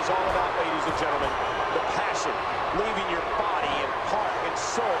WrestleMania is all about, ladies and gentlemen. The passion, leaving your body and heart and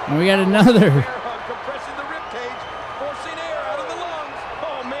soul. and we got another. Air hug compressing the rib cage, forcing air out of the lungs.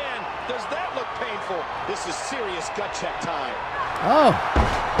 Oh man, does that look painful? This is serious gut check time. Oh,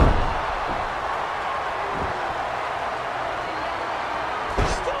 He's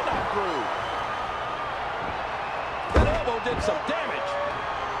still not through. That elbow did some damage.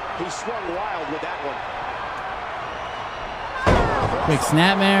 He swung wild with that one. quick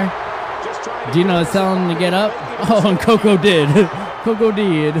snapmare. Just trying to Dino is telling him to get up. Oh, and Coco did. Coco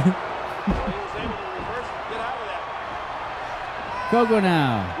did. He was able to reverse and get out of that. Coco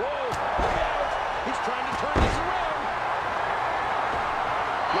now. Whoa, look out. He's trying to turn this around.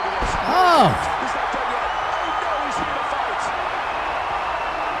 Look at this. Oh, He's not done yet. Oh no, he's here to fight.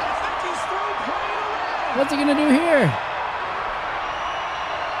 I think he's through playing around. what's he gonna do here?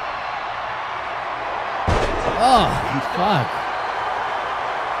 Oh, fuck.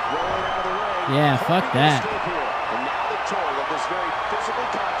 Rolling out of the ring. Yeah, fuck that. Escape here. And now the toll of this very physical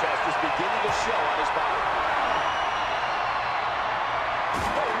contest is beginning to show on his body.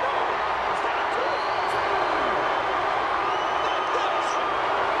 Oh no! Is that a two?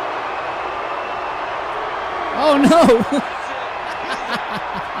 Oh no.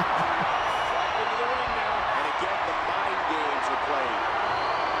 Into the ring now. And again, the mind games are played.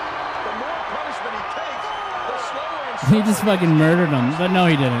 The more punishment he takes, the slower and He just fucking murdered him, but no,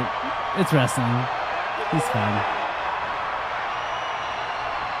 he didn't. It's wrestling. He's fine.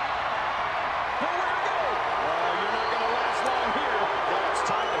 nowhere to go. Well, you're not going to last long here. Now it's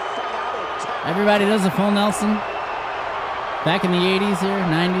time to fight out or tap. Everybody does a full Nelson. Back in the 80s here,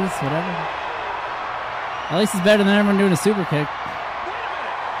 90s, whatever. At least it's better than everyone doing a super kick. Wait a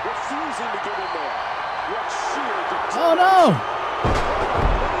minute. Refusing to get in there. What sheer determination. Oh no!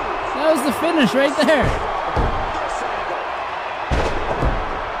 That was the finish right there. This angle.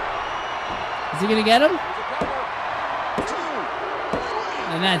 Is he gonna get him?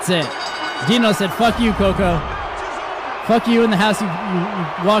 And that's it. Dino said, "Fuck you, Coco. Fuck you in the house you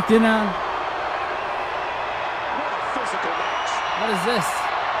walked in on." What a physical match. What is this?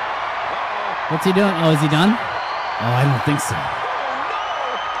 What's he doing? Oh, is he done? Oh, I don't think so.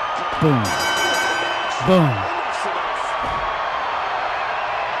 Boom. Boom. Enough's enough.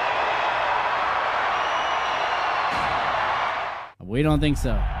 We don't think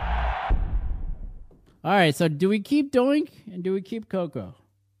so. All right, so do we keep Doink and do we keep Coco?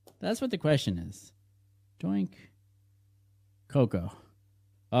 That's what the question is. Doink, Coco.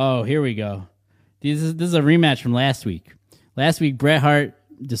 Oh, here we go. This is a rematch from last week. Last week, Bret Hart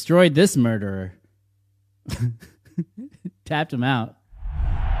destroyed this murderer. Tapped him out.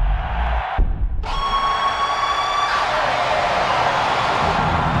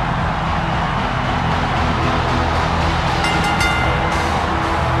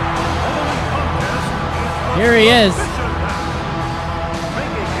 Here he is.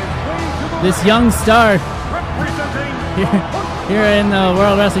 This young star here in the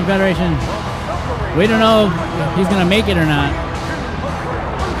World Wrestling Federation. We don't know if he's going to make it or not.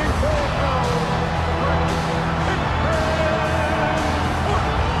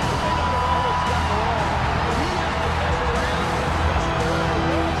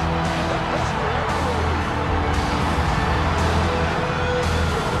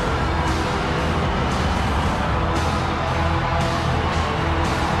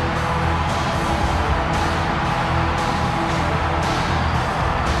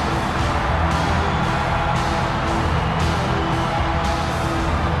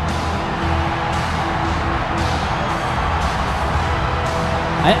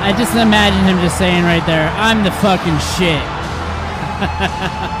 I just imagine him just saying right there, "I'm the fucking shit.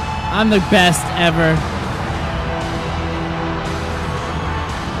 I'm the best ever.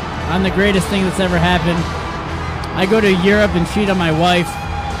 I'm the greatest thing that's ever happened. I go to Europe and cheat on my wife."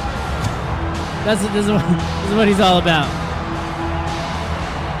 This is what he's all about.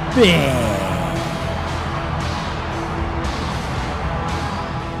 Yeah.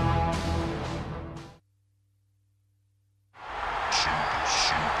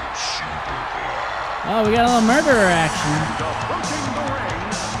 Oh, we got a little murderer action. Approaching the ring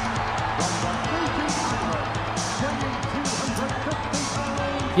from the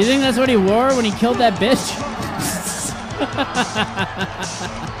 250 You think that's what he wore when he killed that bitch?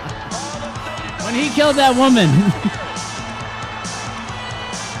 When he killed that woman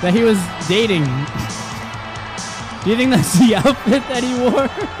that he was dating. Do you think that's the outfit that he wore?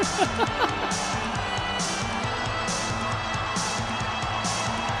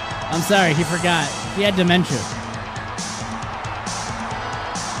 I'm sorry, he forgot. He had dementia.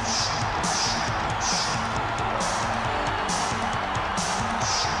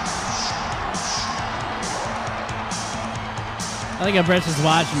 I think Brett's just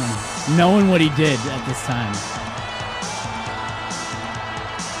watching him, knowing what he did at this time.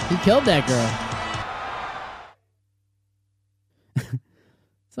 He killed that girl.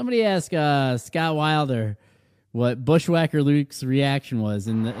 Somebody asked Scott Wilder what Bushwhacker Luke's reaction was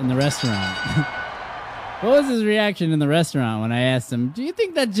in the restaurant. What was his reaction in the restaurant when I asked him, do you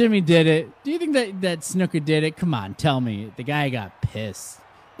think that Jimmy did it? Do you think that Snooker did it? Come on, tell me. The guy got pissed.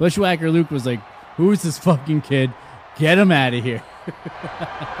 Bushwhacker Luke was like, who's this fucking kid? Get him out of here.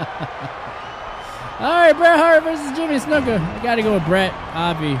 All right, Bret Hart versus Jimmy Snuka. I got to go with Bret,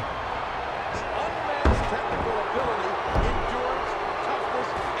 Avi. Unmatched technical ability, endurance, toughness,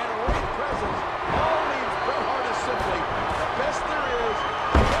 and ring presence all leaves Bret Hart as simply the best there is,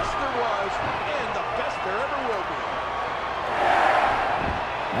 the best there was, and the best there ever will be.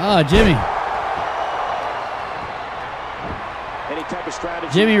 Oh, Jimmy. Any type of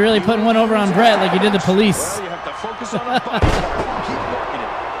strategy. Jimmy really putting one over on Bret like he did the Police. Well, you have to focus on a body part. Keep working it.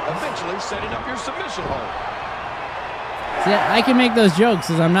 Eventually setting up your submission hold. See, I can make those jokes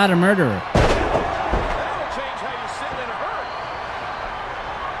because I'm not a murderer. That'll change how you sit in a hurry.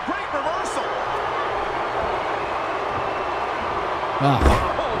 Great reversal. Oh.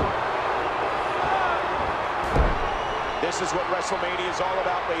 This is what WrestleMania is all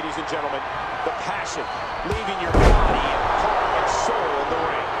about, ladies and gentlemen. The passion, leaving your body and heart and soul in the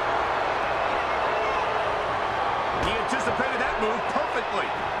ring. He anticipated that move perfectly.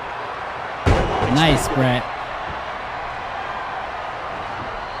 Nice, Bret.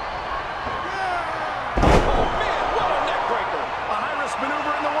 Oh, man, what a neck breaker. A high-risk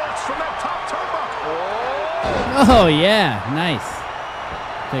maneuver in the works from that top turnbuckle. Oh, yeah. Nice.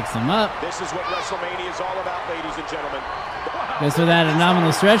 Picks him up. This is what WrestleMania is all about, ladies and gentlemen. Guess with that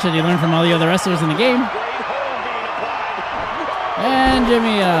anomalous stretch that he learned from all the other wrestlers in the game. Great hold being applied. And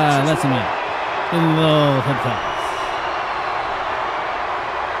Jimmy lets him out. Give him a little head toss.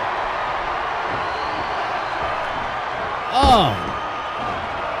 Oh.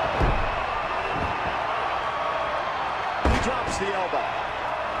 He drops the elbow.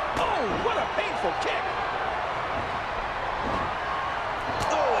 Oh, what a painful kick.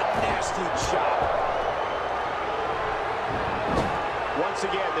 Oh, a nasty chop. Once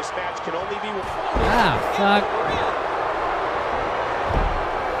again, this match can only be won. Ah, fuck.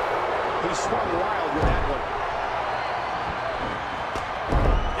 He swung wild with that one.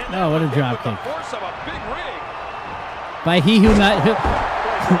 Oh, what a drop kick. Force of a big rig. By he who not...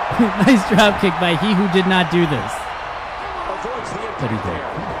 Nice drop kick by he who did not do this. Avoids the But he impact did. there.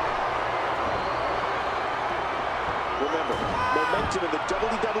 Remember, momentum in the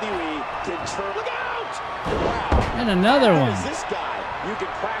WWE can turn. Look out! Wow. And another Who one. is this guy? You can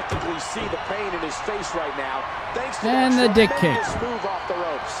practically see the pain in his face right now. Thanks to And that the dick kick. tremendous move off the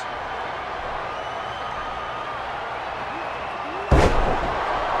ropes.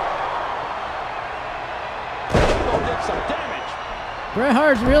 Elbow did some damage. Bret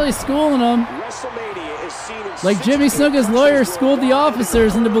Hart's really schooling him. WrestleMania is seen in Like Jimmy 16 Snuka's lawyer countries schooled the worldwide.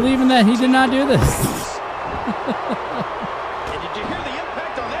 officers into believing that he did not do this. And did you hear the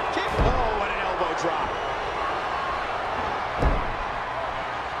impact on that kick? Oh, what an elbow drop.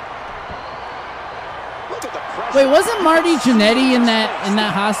 Look at the pressure. Wait, wasn't Marty Jannetty in that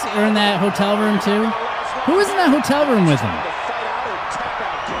hotel room too? Who was in that hotel room with him? To fight out or tap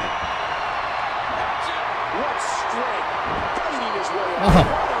out, Ken. What strength. Fighting his way out. Oh.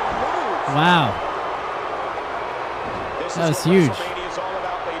 What a move. Wow. This That is was what huge. WrestleMania is all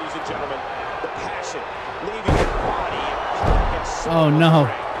about, ladies and gentlemen. The passion, leaving your body and heart and soul Oh, in the no.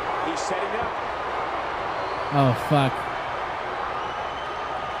 ring. He's setting up. Oh, fuck.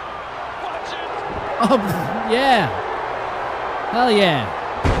 Watch it. Oh, yeah. Hell yeah.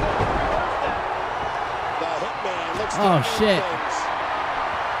 The Hitman looks to Oh, end shit. things.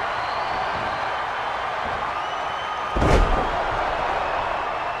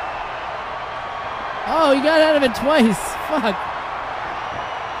 Oh, he got out of it twice. Fuck.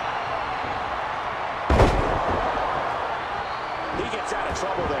 He gets out of of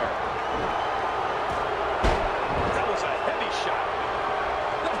trouble there. That was a heavy shot.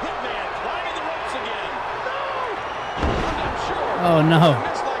 The Hitman climbing the ropes again. No! I'm not sure. Oh, no. A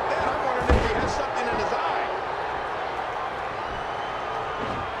miss like that, I'm wondering if he has something in his eye.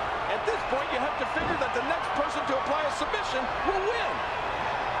 At this point, you have to figure that the next person to apply a submission will win.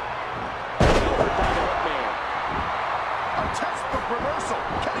 Over by the Hitman. A textbook reversal.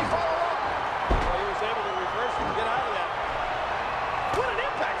 Can he follow up? Well, he was able to reverse and get out of that. What an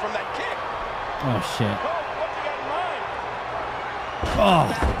impact from that kick. Oh, shit. Oh, what's he got in mind? Oh,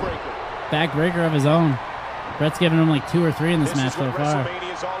 Backbreaker. backbreaker of his own. Brett's given him like 2 or 3 in this match is so what far.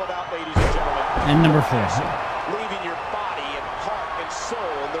 WrestleMania is all about, ladies and gentlemen. And number 4. Leaving your body and heart and soul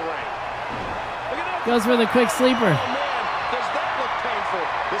in the ring. Look at that. Goes for the quick sleeper. Oh, man, does that look painful?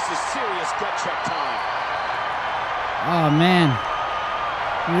 This is serious gut check time. Oh, man.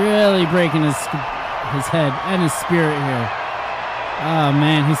 Really breaking his head and his spirit here. Oh,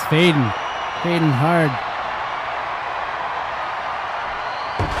 man, he's fading. Fading hard.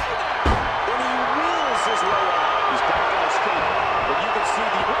 And he wheels his way out. He's back on his feet. But you can see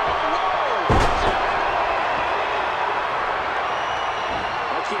the...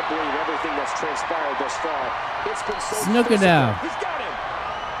 I can't believe everything that's transpired thus far. It's been so Snooker physical. down. He's got him.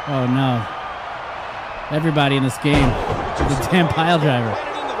 Oh, no. Everybody in this game with the damn pile driver.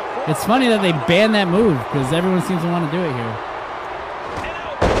 It's funny that they banned that move because everyone seems to want to do it here.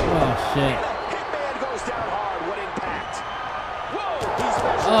 Oh, shit. Hitman goes down hard. What impact.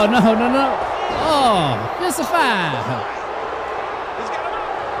 Oh, no, no, no. Oh, just a 5. He's got him up.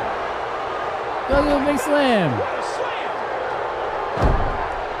 Go to the big slam. What a slam.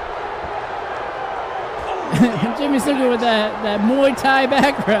 Jimmy Snuka with that Muay Thai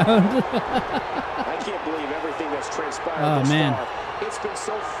background. I can't believe everything that's transpired Oh, thus man. far. It's been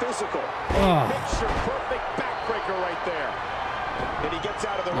so physical. Oh. Picture perfect backbreaker right there. And he gets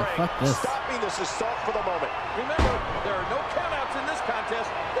out of the Yeah, ring, fuck this. stopping this assault for the moment. Remember, there are no countouts in this contest.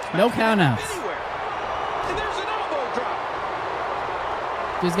 This No match can happen countouts. anywhere. And there's an elbow drop.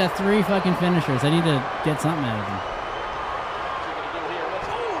 He's got 3 fucking finishers. I need to get something out of him.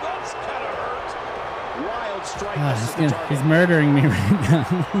 Oh, that's kind of hurt. Wild strike. Oh, misses the target. he's murdering me right now.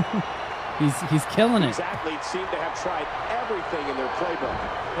 he's killing it. These athletes seem to have tried everything in their playbook.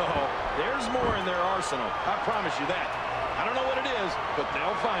 Oh, there's more in their arsenal. I promise you that. I don't know what it is, but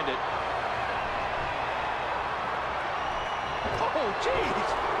they'll find it. Oh, jeez.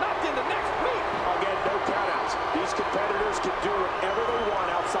 Knocked into next week. Again, no countouts. These competitors can do whatever they want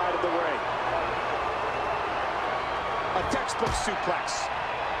outside of the ring. A textbook suplex.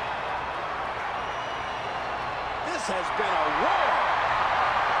 This has been a war.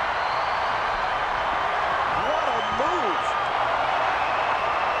 What a move.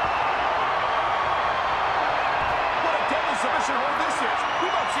 What a deadly submission hold this is. We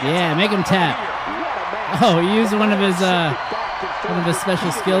might see Yeah, make him tap. Oh, he used one of his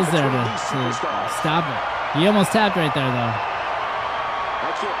special skills there to stop it. He almost tapped right there though.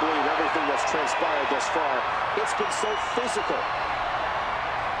 I can't believe everything that's transpired thus far. It's been so physical.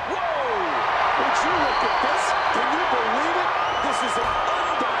 Whoa! Would you look at this? Can you believe it? This is an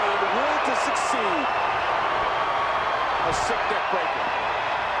undying will to succeed. A sick neck breaker.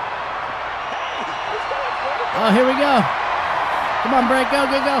 Oh, here we go. Come on, Brett, go,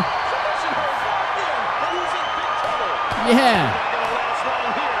 go, go. submission hold locked in, and he's in big trouble. Yeah. Not gonna last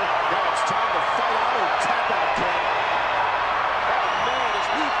long here. Now it's time to fall out or tap out, Ken. Oh man, is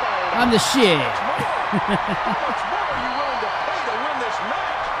he fired up? I'm the shit. How much more are you willing to pay to win this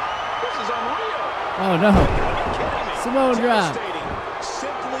match? This is unreal. Oh no. You gotta be kidding me. Samoan drop. Devastating.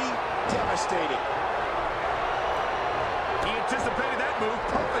 Simply devastating. He anticipated that move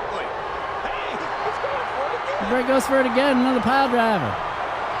perfectly. Hey, he's going for it again. Brett goes for it again. Another pile driver.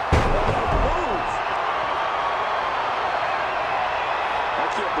 I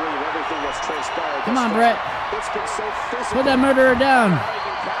can't believe everything that's transpired. Come thus on, far. Brett. It's been so physical. Put that murderer down.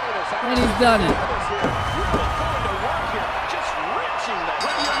 And he's done it.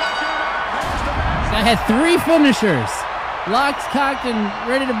 I had 3 finishers. Locked, cocked, and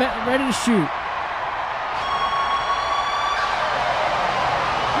ready to shoot.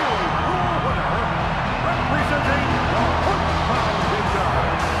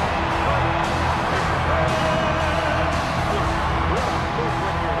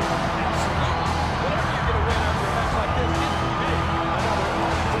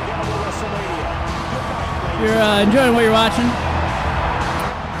 If you're enjoying what you're watching,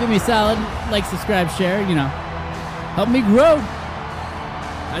 give me a solid like, subscribe, share, you know. Help me grow.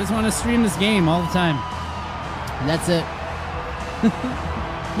 I just want to stream this game all the time. And that's it.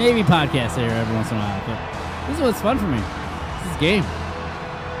 Maybe podcast here every once in a while, but this is what's fun for me. This is game.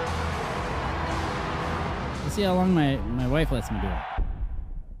 Let's see how long my wife lets me do it.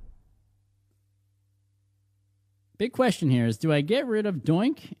 Big question here is, do I get rid of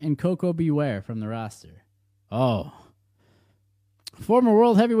Doink and Coco Beware from the roster? Oh. Former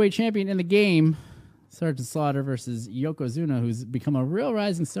World Heavyweight Champion in the game, Sergeant Slaughter versus Yokozuna, who's become a real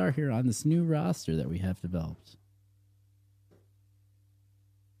rising star here on this new roster that we have developed.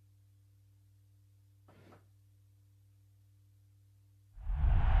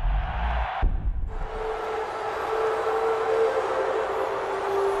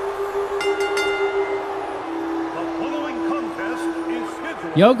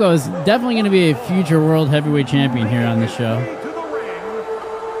 Yoko is definitely going to be a future World Heavyweight Champion here on the show.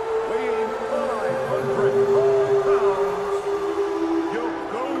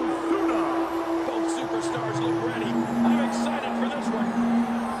 Both superstars look ready. I'm excited for this one.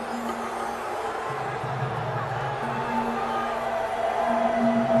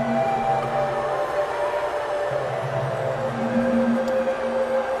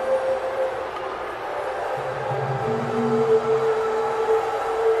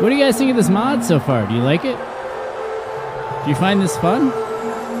 What do you guys think of this mod so far? Do you like it? Do you find this fun?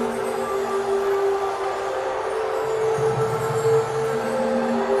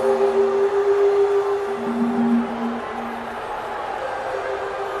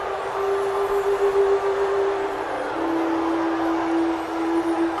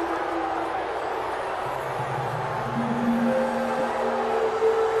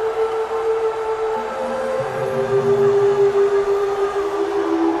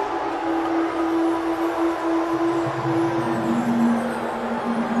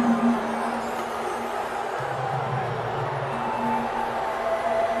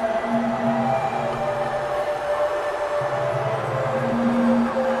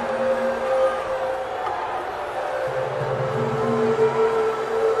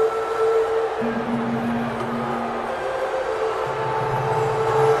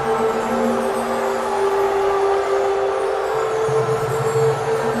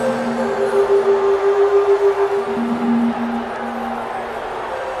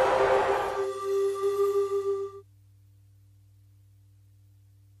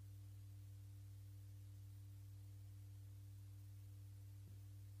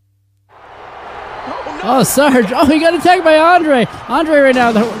 Oh, Sarge. Oh, he got attacked by Andre. Andre right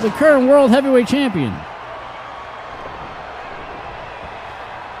now, the current World Heavyweight Champion.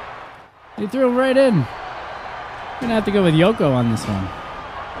 He threw him right in. We're going to have to go with Yoko on this one.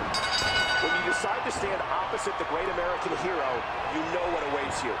 When you decide to stand opposite the great American hero, you know what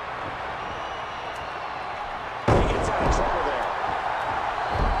awaits you. He gets out of trouble there.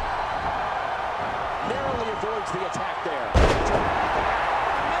 Narrowly avoids the attack there.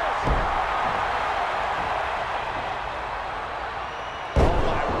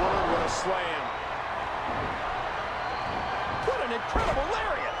 Slam. What an incredible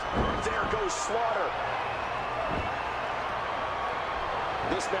lariat. There goes Slaughter.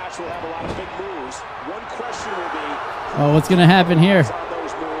 This match will have a lot of big moves. One question will be, oh, what's going to happen here? on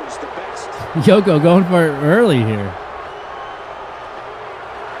those moves the best? Yoko going for it early here.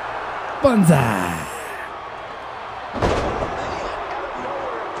 Banzai.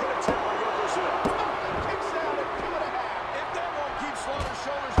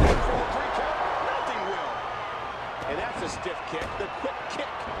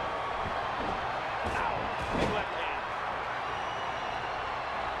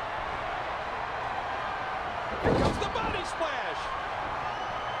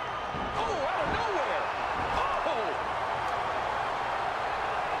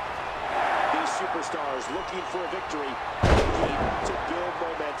 Superstars looking for a victory, looking to build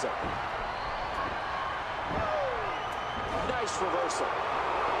momentum. Nice reversal.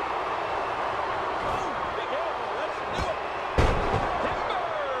 Big elbow, let's do it. Timber,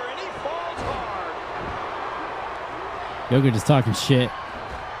 and he falls hard. Yoko just talking shit.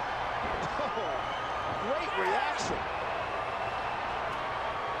 Great reaction.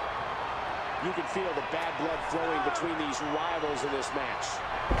 You can feel the bad blood flowing between these rivals in this match.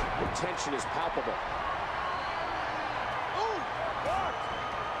 The tension is palpable.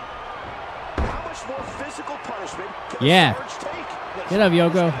 How much more physical punishment can Sarge take? Get up,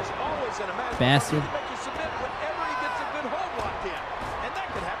 Yoko. Bastard. Make you submit whenever he gets a good hold locked in. And that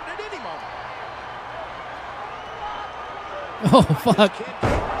could happen at any moment. Oh, fuck. Can't keep the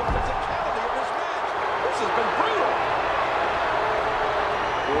physicality of this match. This has been brutal.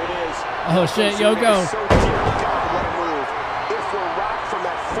 Here it is. Oh, shit, Yoko. So dearly God, what a move. If we're rocked from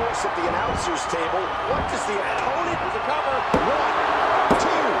that force at the announcer's table, what does the opponent recover? 1, 2,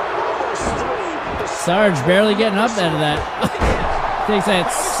 almost 3. Sarge barely getting up out of that. Takes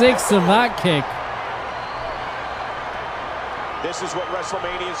that 6 of that kick. This is what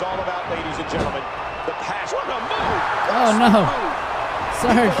WrestleMania is all about, ladies and gentlemen. The passion. What a move! Oh no!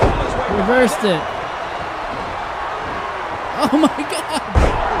 Sarge reversed it. Oh my God!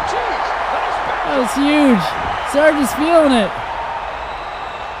 That was huge. Sarge is feeling it.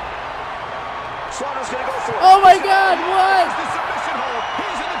 Slaughter's gonna go for it. Oh my God! What? The submission hold.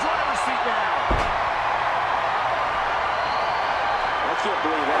 He's in the driver's seat now. I can't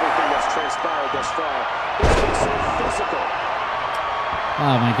believe everything that's transpired thus far. It's been so physical.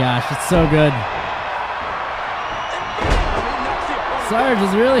 Oh my gosh, it's so good. Sarge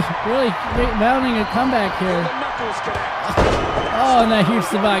is really mounting a comeback here. Oh, and that huge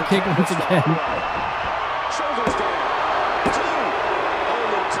savant kick once again.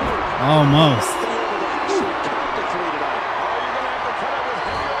 Almost.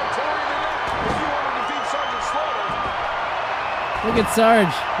 Look at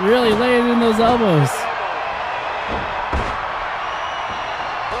Sarge really laying in those elbows.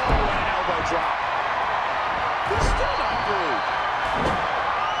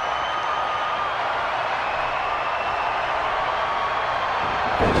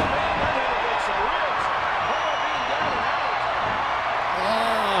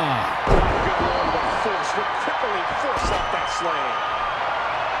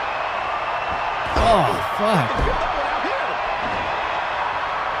 Oh, fuck.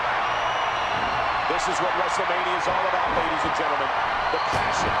 This is what WrestleMania is all about, ladies and gentlemen. The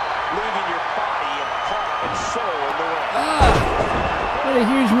passion, leaving your body and heart and soul in the ring. What a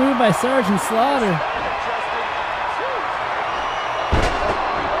huge move by Sergeant Slaughter.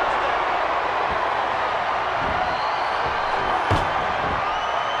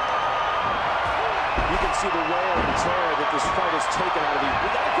 You can see the wear and tear that this fight has taken out of you. We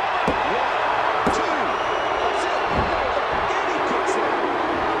got to come out. 1, 2. That's it. And he kicks it.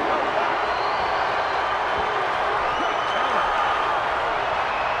 Great counter.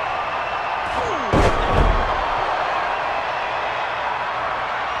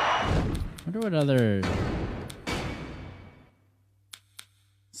 I wonder what other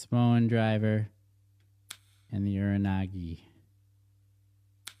Samoan driver and the Uranagi.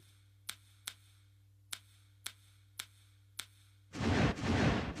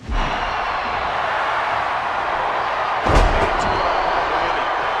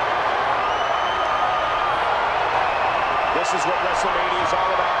 This is what WrestleMania is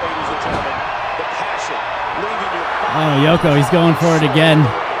all about, ladies and gentlemen. The passion, leaving your body. Oh, Yoko, he's going for it again.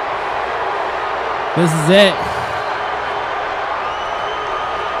 This is it.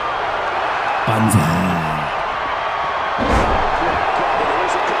 Banzai.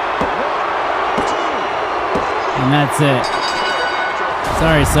 And that's it.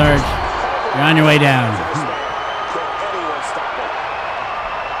 Sorry, Sarge. You're on your way down.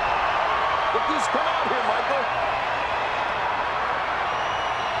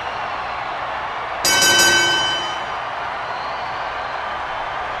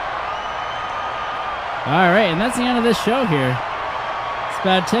 All right, and that's the end of this show here. It's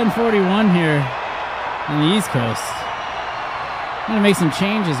about 10:41 here on the East Coast. I'm gonna make some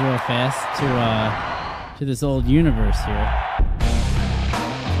changes real fast to this old universe here.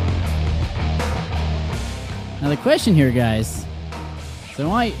 Now the question here, guys.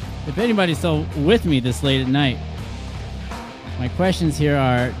 So if anybody's still with me this late at night, my questions here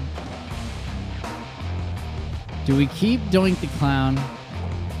are: do we keep Doink the Clown?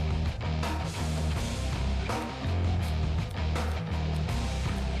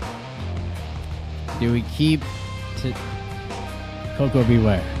 Do we keep Koko B.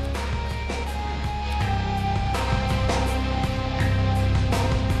 Ware?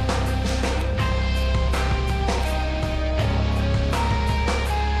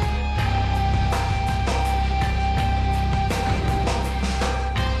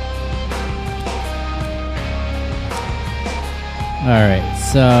 All right,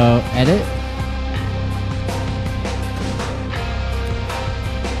 so edit.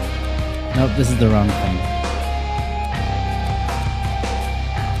 Nope, this is the wrong thing.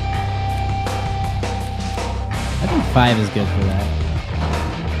 I think 5 is good for that.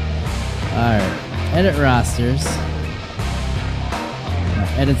 Alright, edit rosters. No,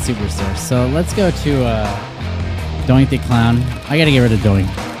 edit superstars. So let's go to Doink the Clown. I gotta get rid of Doink.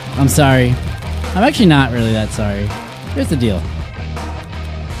 I'm sorry. I'm actually not really that sorry. Here's the deal.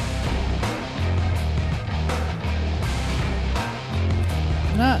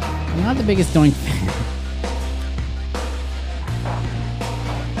 I'm not the biggest Doink fan.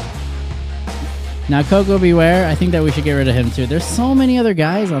 Now, Koko B. Ware, I think that we should get rid of him too. There's so many other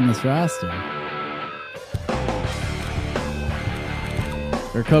guys on this roster.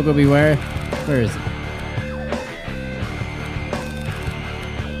 Or Koko B. Ware, where is he?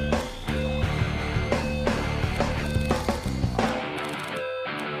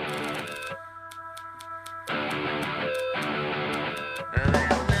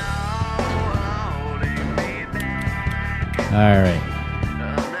 All right.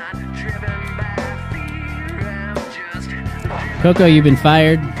 Coco, you've been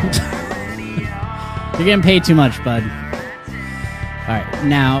fired. You're getting paid too much, bud. All right.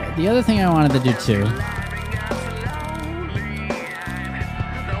 Now, the other thing I wanted to do too.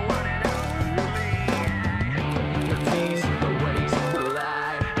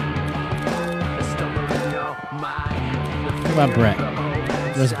 What about Brett?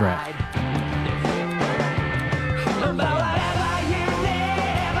 Where's Brett?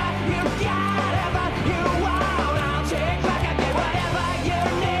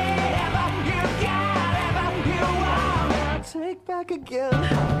 Take back again.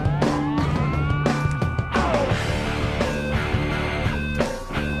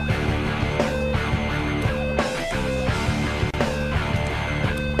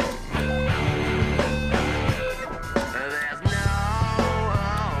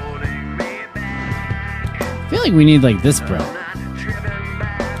 I feel like we need like this Brett.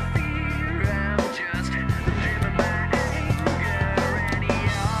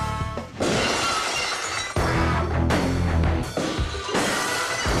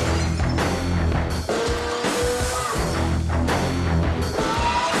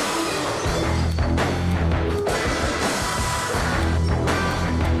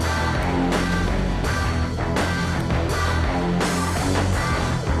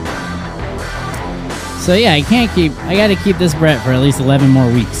 So yeah, I gotta keep this Brett for at least 11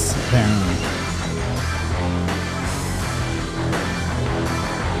 more weeks, apparently.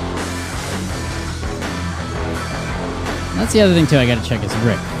 That's the other thing too I gotta check is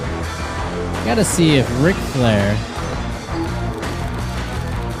Rick. I gotta see if Ric Flair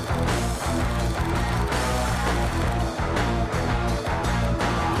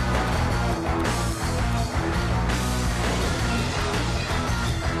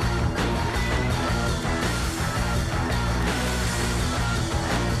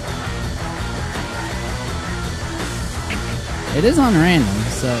It is on random,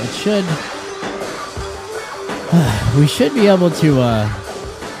 so it should... we should be able to,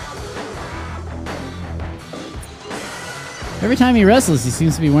 every time he wrestles, he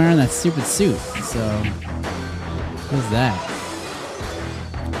seems to be wearing that stupid suit, so... What's that?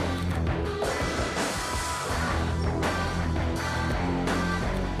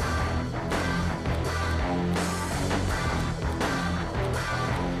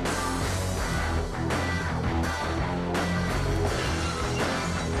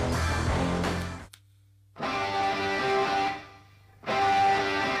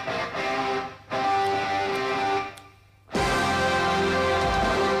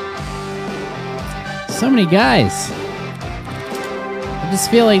 So many guys. I just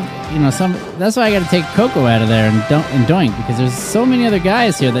feel like, you know, that's why I gotta take Coco out of there and Doink, because there's so many other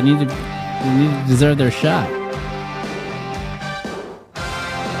guys here that need to deserve their shot.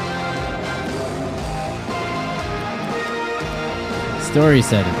 Story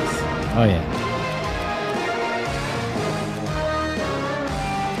settings. Oh yeah.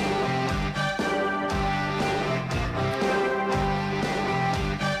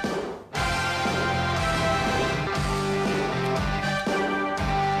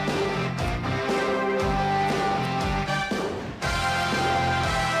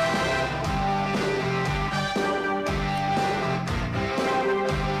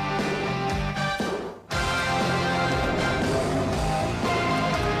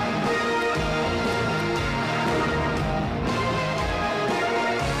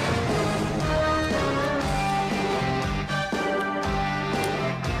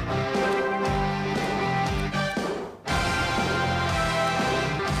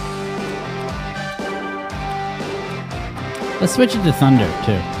 Let's switch it to Thunder,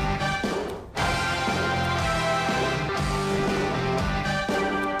 too.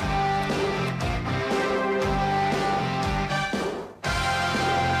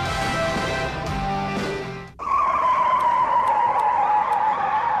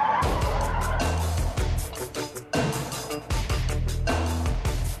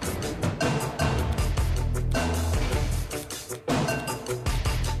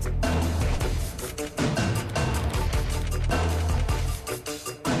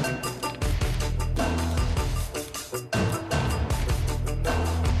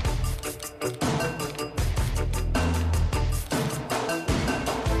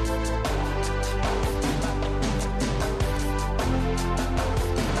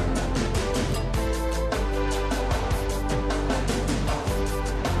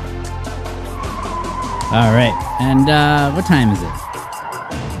 All right, and what time is it?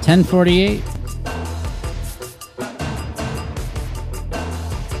 10:48.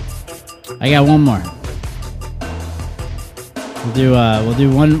 I got one more. We'll do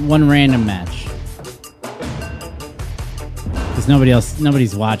one random match. Because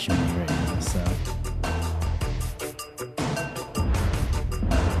nobody's watching me right now, so.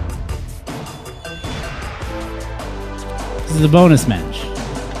 This is a bonus match.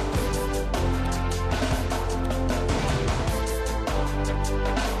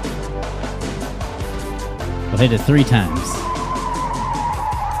 We'll hit it 3 times.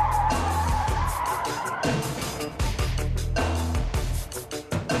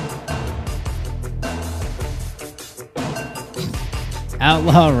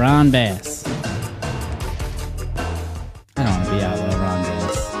 Outlaw Ron Bass. I don't want to be Outlaw Ron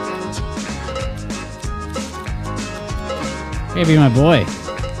Bass. Hey, be my boy.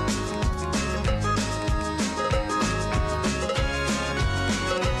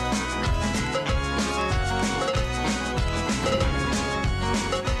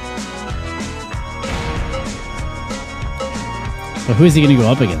 But who is he going to go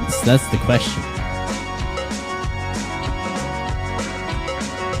up against? That's the question.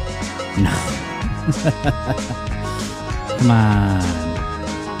 No. Come on.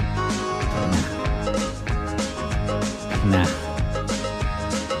 Nah.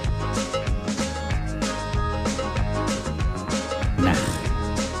 Nah.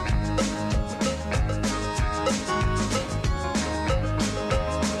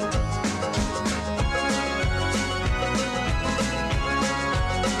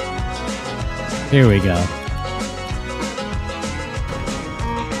 Here we go.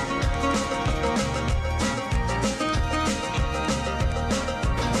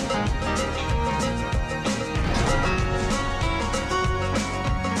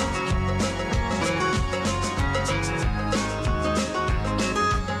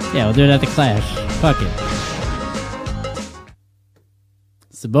 Yeah, we'll do it at the Clash. Fuck it.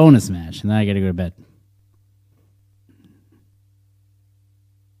 It's a bonus match, and then I gotta go to bed.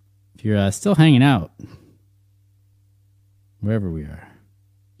 If you're still hanging out, wherever we are,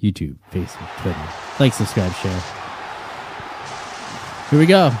 YouTube, Facebook, Twitter, like, subscribe, share. Here we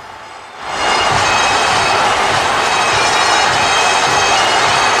go.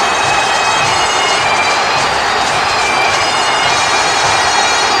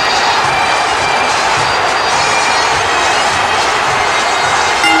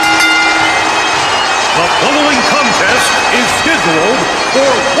 scheduled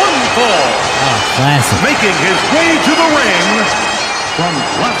for one fall. Oh, classic. Making his way to the ring from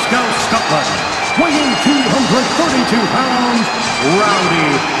Glasgow, Scotland, weighing 232 pounds, Rowdy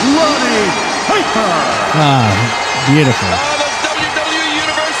Roddy Piper. Ah, beautiful. The WWE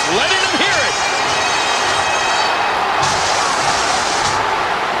Universe letting him hear it.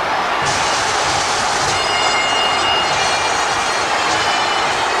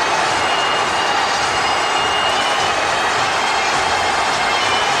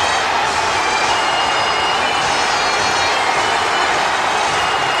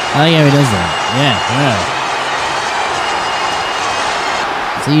 I like how he does that. Yeah.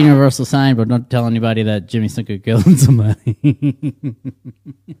 It's a universal sign, but don't tell anybody that Jimmy Snuka killed somebody.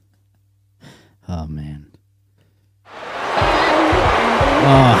 Oh, man.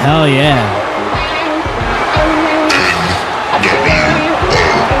 Oh, hell yeah.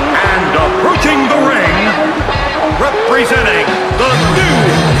 And approaching the ring, representing the New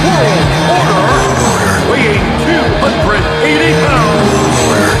World Order, weighing 280 pounds,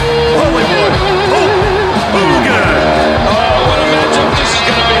 Hollywood Hulk Hogan. Oh, what a matchup this is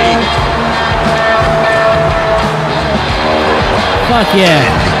going to be. Fuck yeah.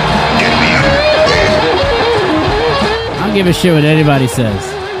 I don't give a shit what anybody says.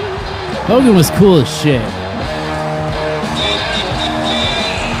 Hogan was cool as shit.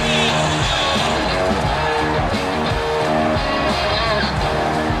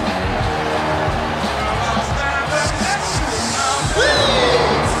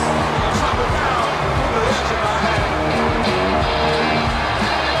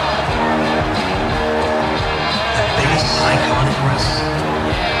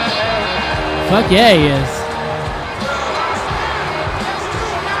 Fuck yeah, he is.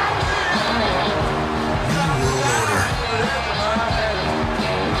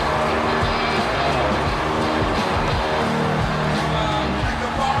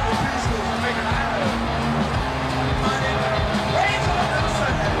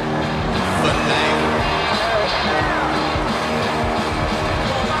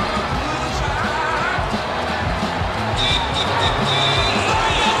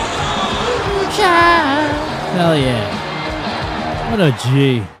 Hell yeah. What a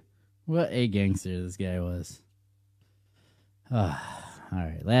G. What a gangster this guy was.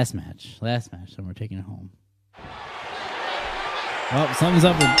 Alright, last match. Then we're taking it home. Well, something's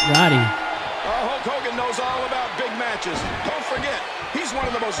up with Roddy. Hulk Hogan knows all about big matches. Don't forget, he's one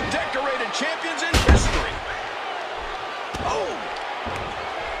of the most decorated champions in history. Oh!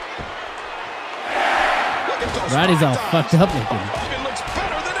 Look at those Roddy's all fucked up looking. Hogan looks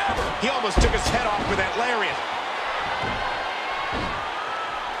better than ever. He almost took his head off with that lariat.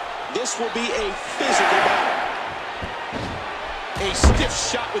 This will be a physical battle. A stiff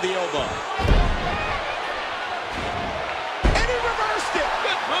shot with the elbow. And he reversed it.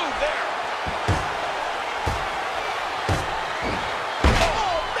 Good move there.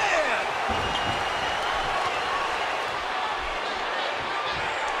 Oh, man.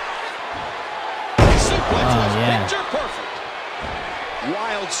 Suplex was picture perfect.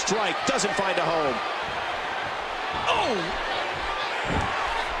 Wild strike doesn't find a home. Oh.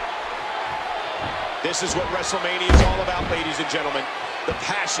 This is what WrestleMania is all about, ladies and gentlemen. The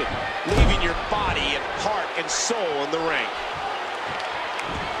passion, leaving your body and heart and soul in the ring.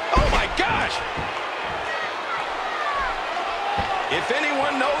 Oh my gosh! If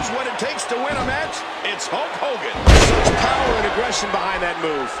anyone knows what it takes to win a match, it's Hulk Hogan. Such power and aggression behind that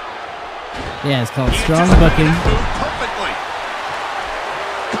move. Yeah, it's called strong booking. Perfectly.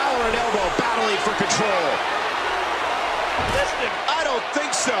 Collar and elbow battling for control. Listening. I don't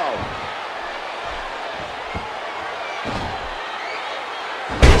think so.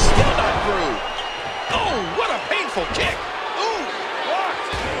 Still not through. Oh, what a painful kick. Ooh, blocked.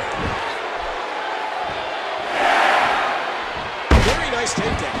 Very nice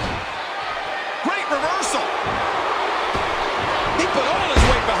takedown. Great reversal. He put all his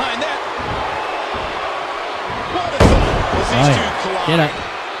weight behind that. What a thought. As these two collide. Get up.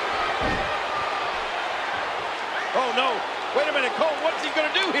 Oh, no. Wait a minute, Cole. What's he going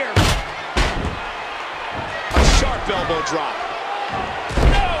to do here? A sharp elbow drop.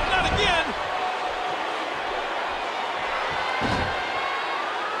 No, not again.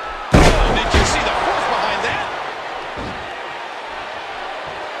 Oh, did you see the force behind that?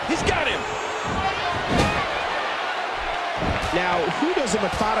 He's got him. Now, who does a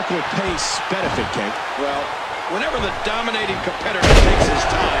methodical pace benefit, King? Well, whenever the dominating competitor takes his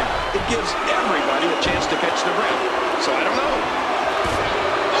time, it gives everybody a chance to catch their breath. So I don't know.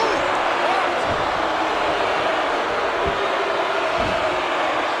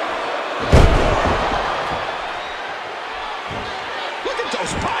 Look at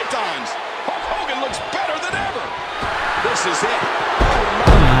those pythons. Hulk Hogan looks better than ever. This is it. Oh,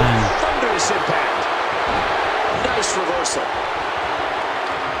 my. Thunderous impact. Nice reversal.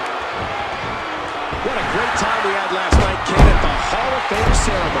 What a great time we had last night, Ken, at the Hall of Fame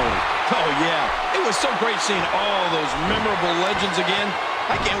ceremony. Oh, yeah. It was so great seeing all those memorable legends again.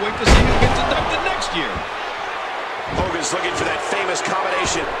 I can't wait to see who gets inducted next year. Hogan's looking for that famous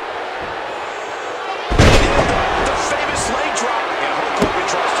combination. The famous leg drop. And Hulk Hogan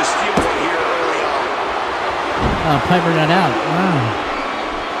tries to steal one here early on. Oh, Piper got out. Wow.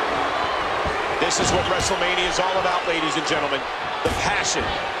 This is what WrestleMania is all about, ladies and gentlemen. The passion,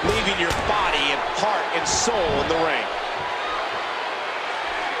 leaving your body and heart and soul in the ring.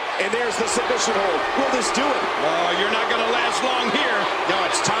 And there's the submission hold. Will this do it? Oh, you're not going to last long here. No,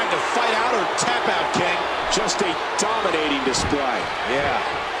 it's time to fight out or tap out, King. Just a dominating display. Yeah,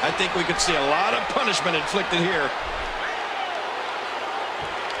 I think we could see a lot of punishment inflicted here.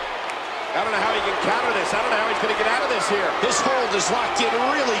 I don't know how he can counter this. I don't know how he's going to get out of this here. This hold is locked in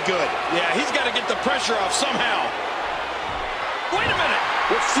really good. Yeah, he's got to get the pressure off somehow. Wait a minute.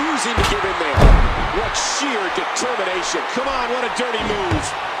 Refusing to give in there. What sheer determination. Come on, what a dirty move.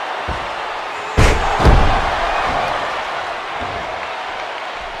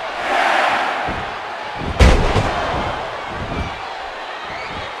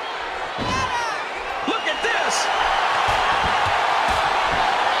 Look at this.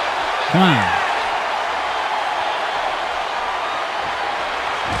 Come on.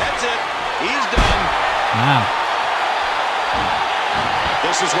 That's it. He's done. Wow.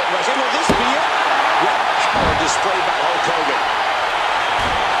 This is what wrestling. Will this be it? What power displayed by Hulk Hogan.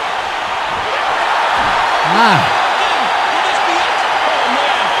 Ah. Will this be it? Oh,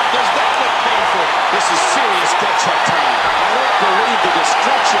 man. Does that look painful? This is serious gut-check time. I don't believe the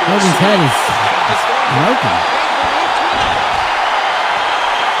destruction we're Hogan's head seeing. is broken.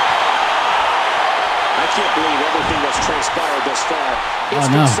 I can't believe everything that's transpired thus far. It's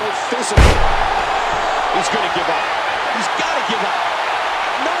Oh, no. been so physical. He's going to give up. He's got to give up.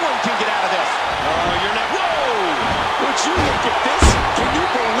 No one can get out of this. Oh, you're not. Whoa! Would you look at this? Can you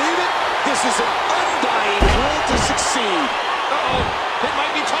believe it? This is an undying will to succeed. Uh-oh. It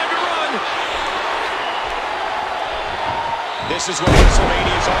might be time to run. This is what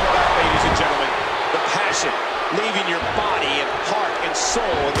WrestleMania is all about, ladies and gentlemen. The passion, leaving your body and heart and soul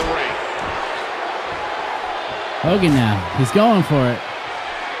in the ring. Hogan now. He's going for it.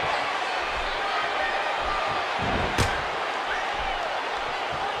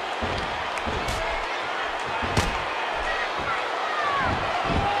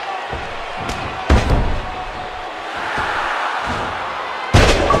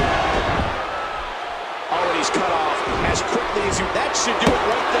 Oh, and he's cut off as quickly as you. That should do it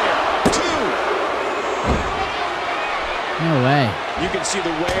right there. 2. No way. You can see the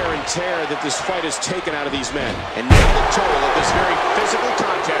wear and tear that this fight has taken out of these men. And now the toll of this very physical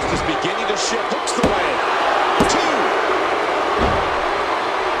contest is beginning to shift. Hooks the leg. 2.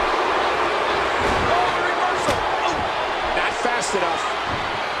 Oh, the reversal. Oh. Not fast enough.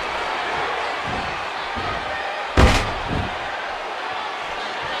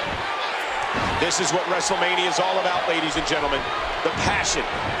 This is what WrestleMania is all about, ladies and gentlemen. The passion,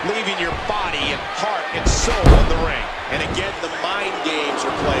 leaving your body and heart and soul in the ring. And again, the mind games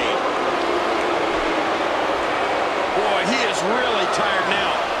are played. Boy, he is really tired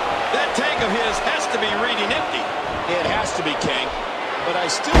now. That tank of his has to be reading empty. It has to be, King. But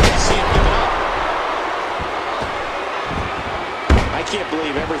I still don't see him giving up. I can't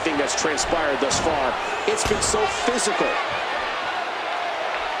believe everything that's transpired thus far. It's been so physical.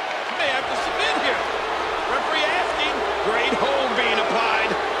 May have to submit here. Referee asking. Great hold being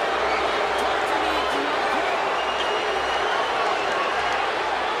applied.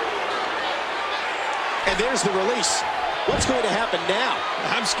 And there's the release. What's going to happen now?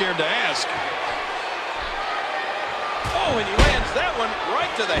 I'm scared to ask. Oh, and he lands that one right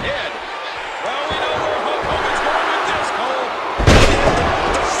to the head. Well, we know where Hulk Hogan's going with this, Cole.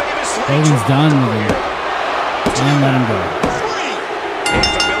 The famous Hogan's done with him. And let him go. A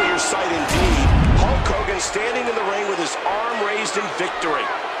familiar sight indeed. Hulk Hogan standing in the ring with his arm raised in victory.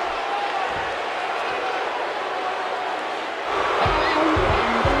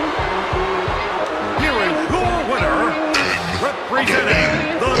 Here is your winner,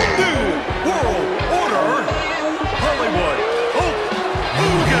 representing the New World Order, Hollywood Hulk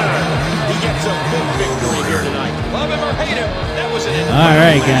Hogan. He gets a big victory here tonight. Love him or hate him, that was an All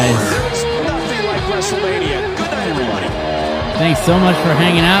right, guys. There's nothing like WrestleMania. Good night, everybody. Thanks so much for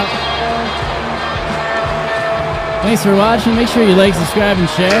hanging out. Thanks for watching. Make sure you like, subscribe, and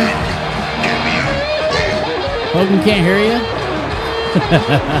share. Hogan can't hear you.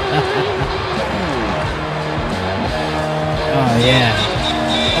 Oh, yeah.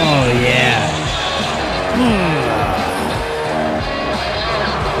 Oh, yeah.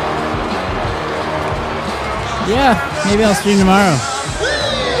 Yeah, maybe I'll stream tomorrow.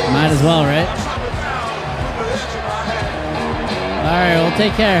 Might as well, right? Alright, well,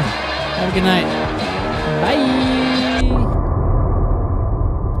 take care. Have a good night. Bye.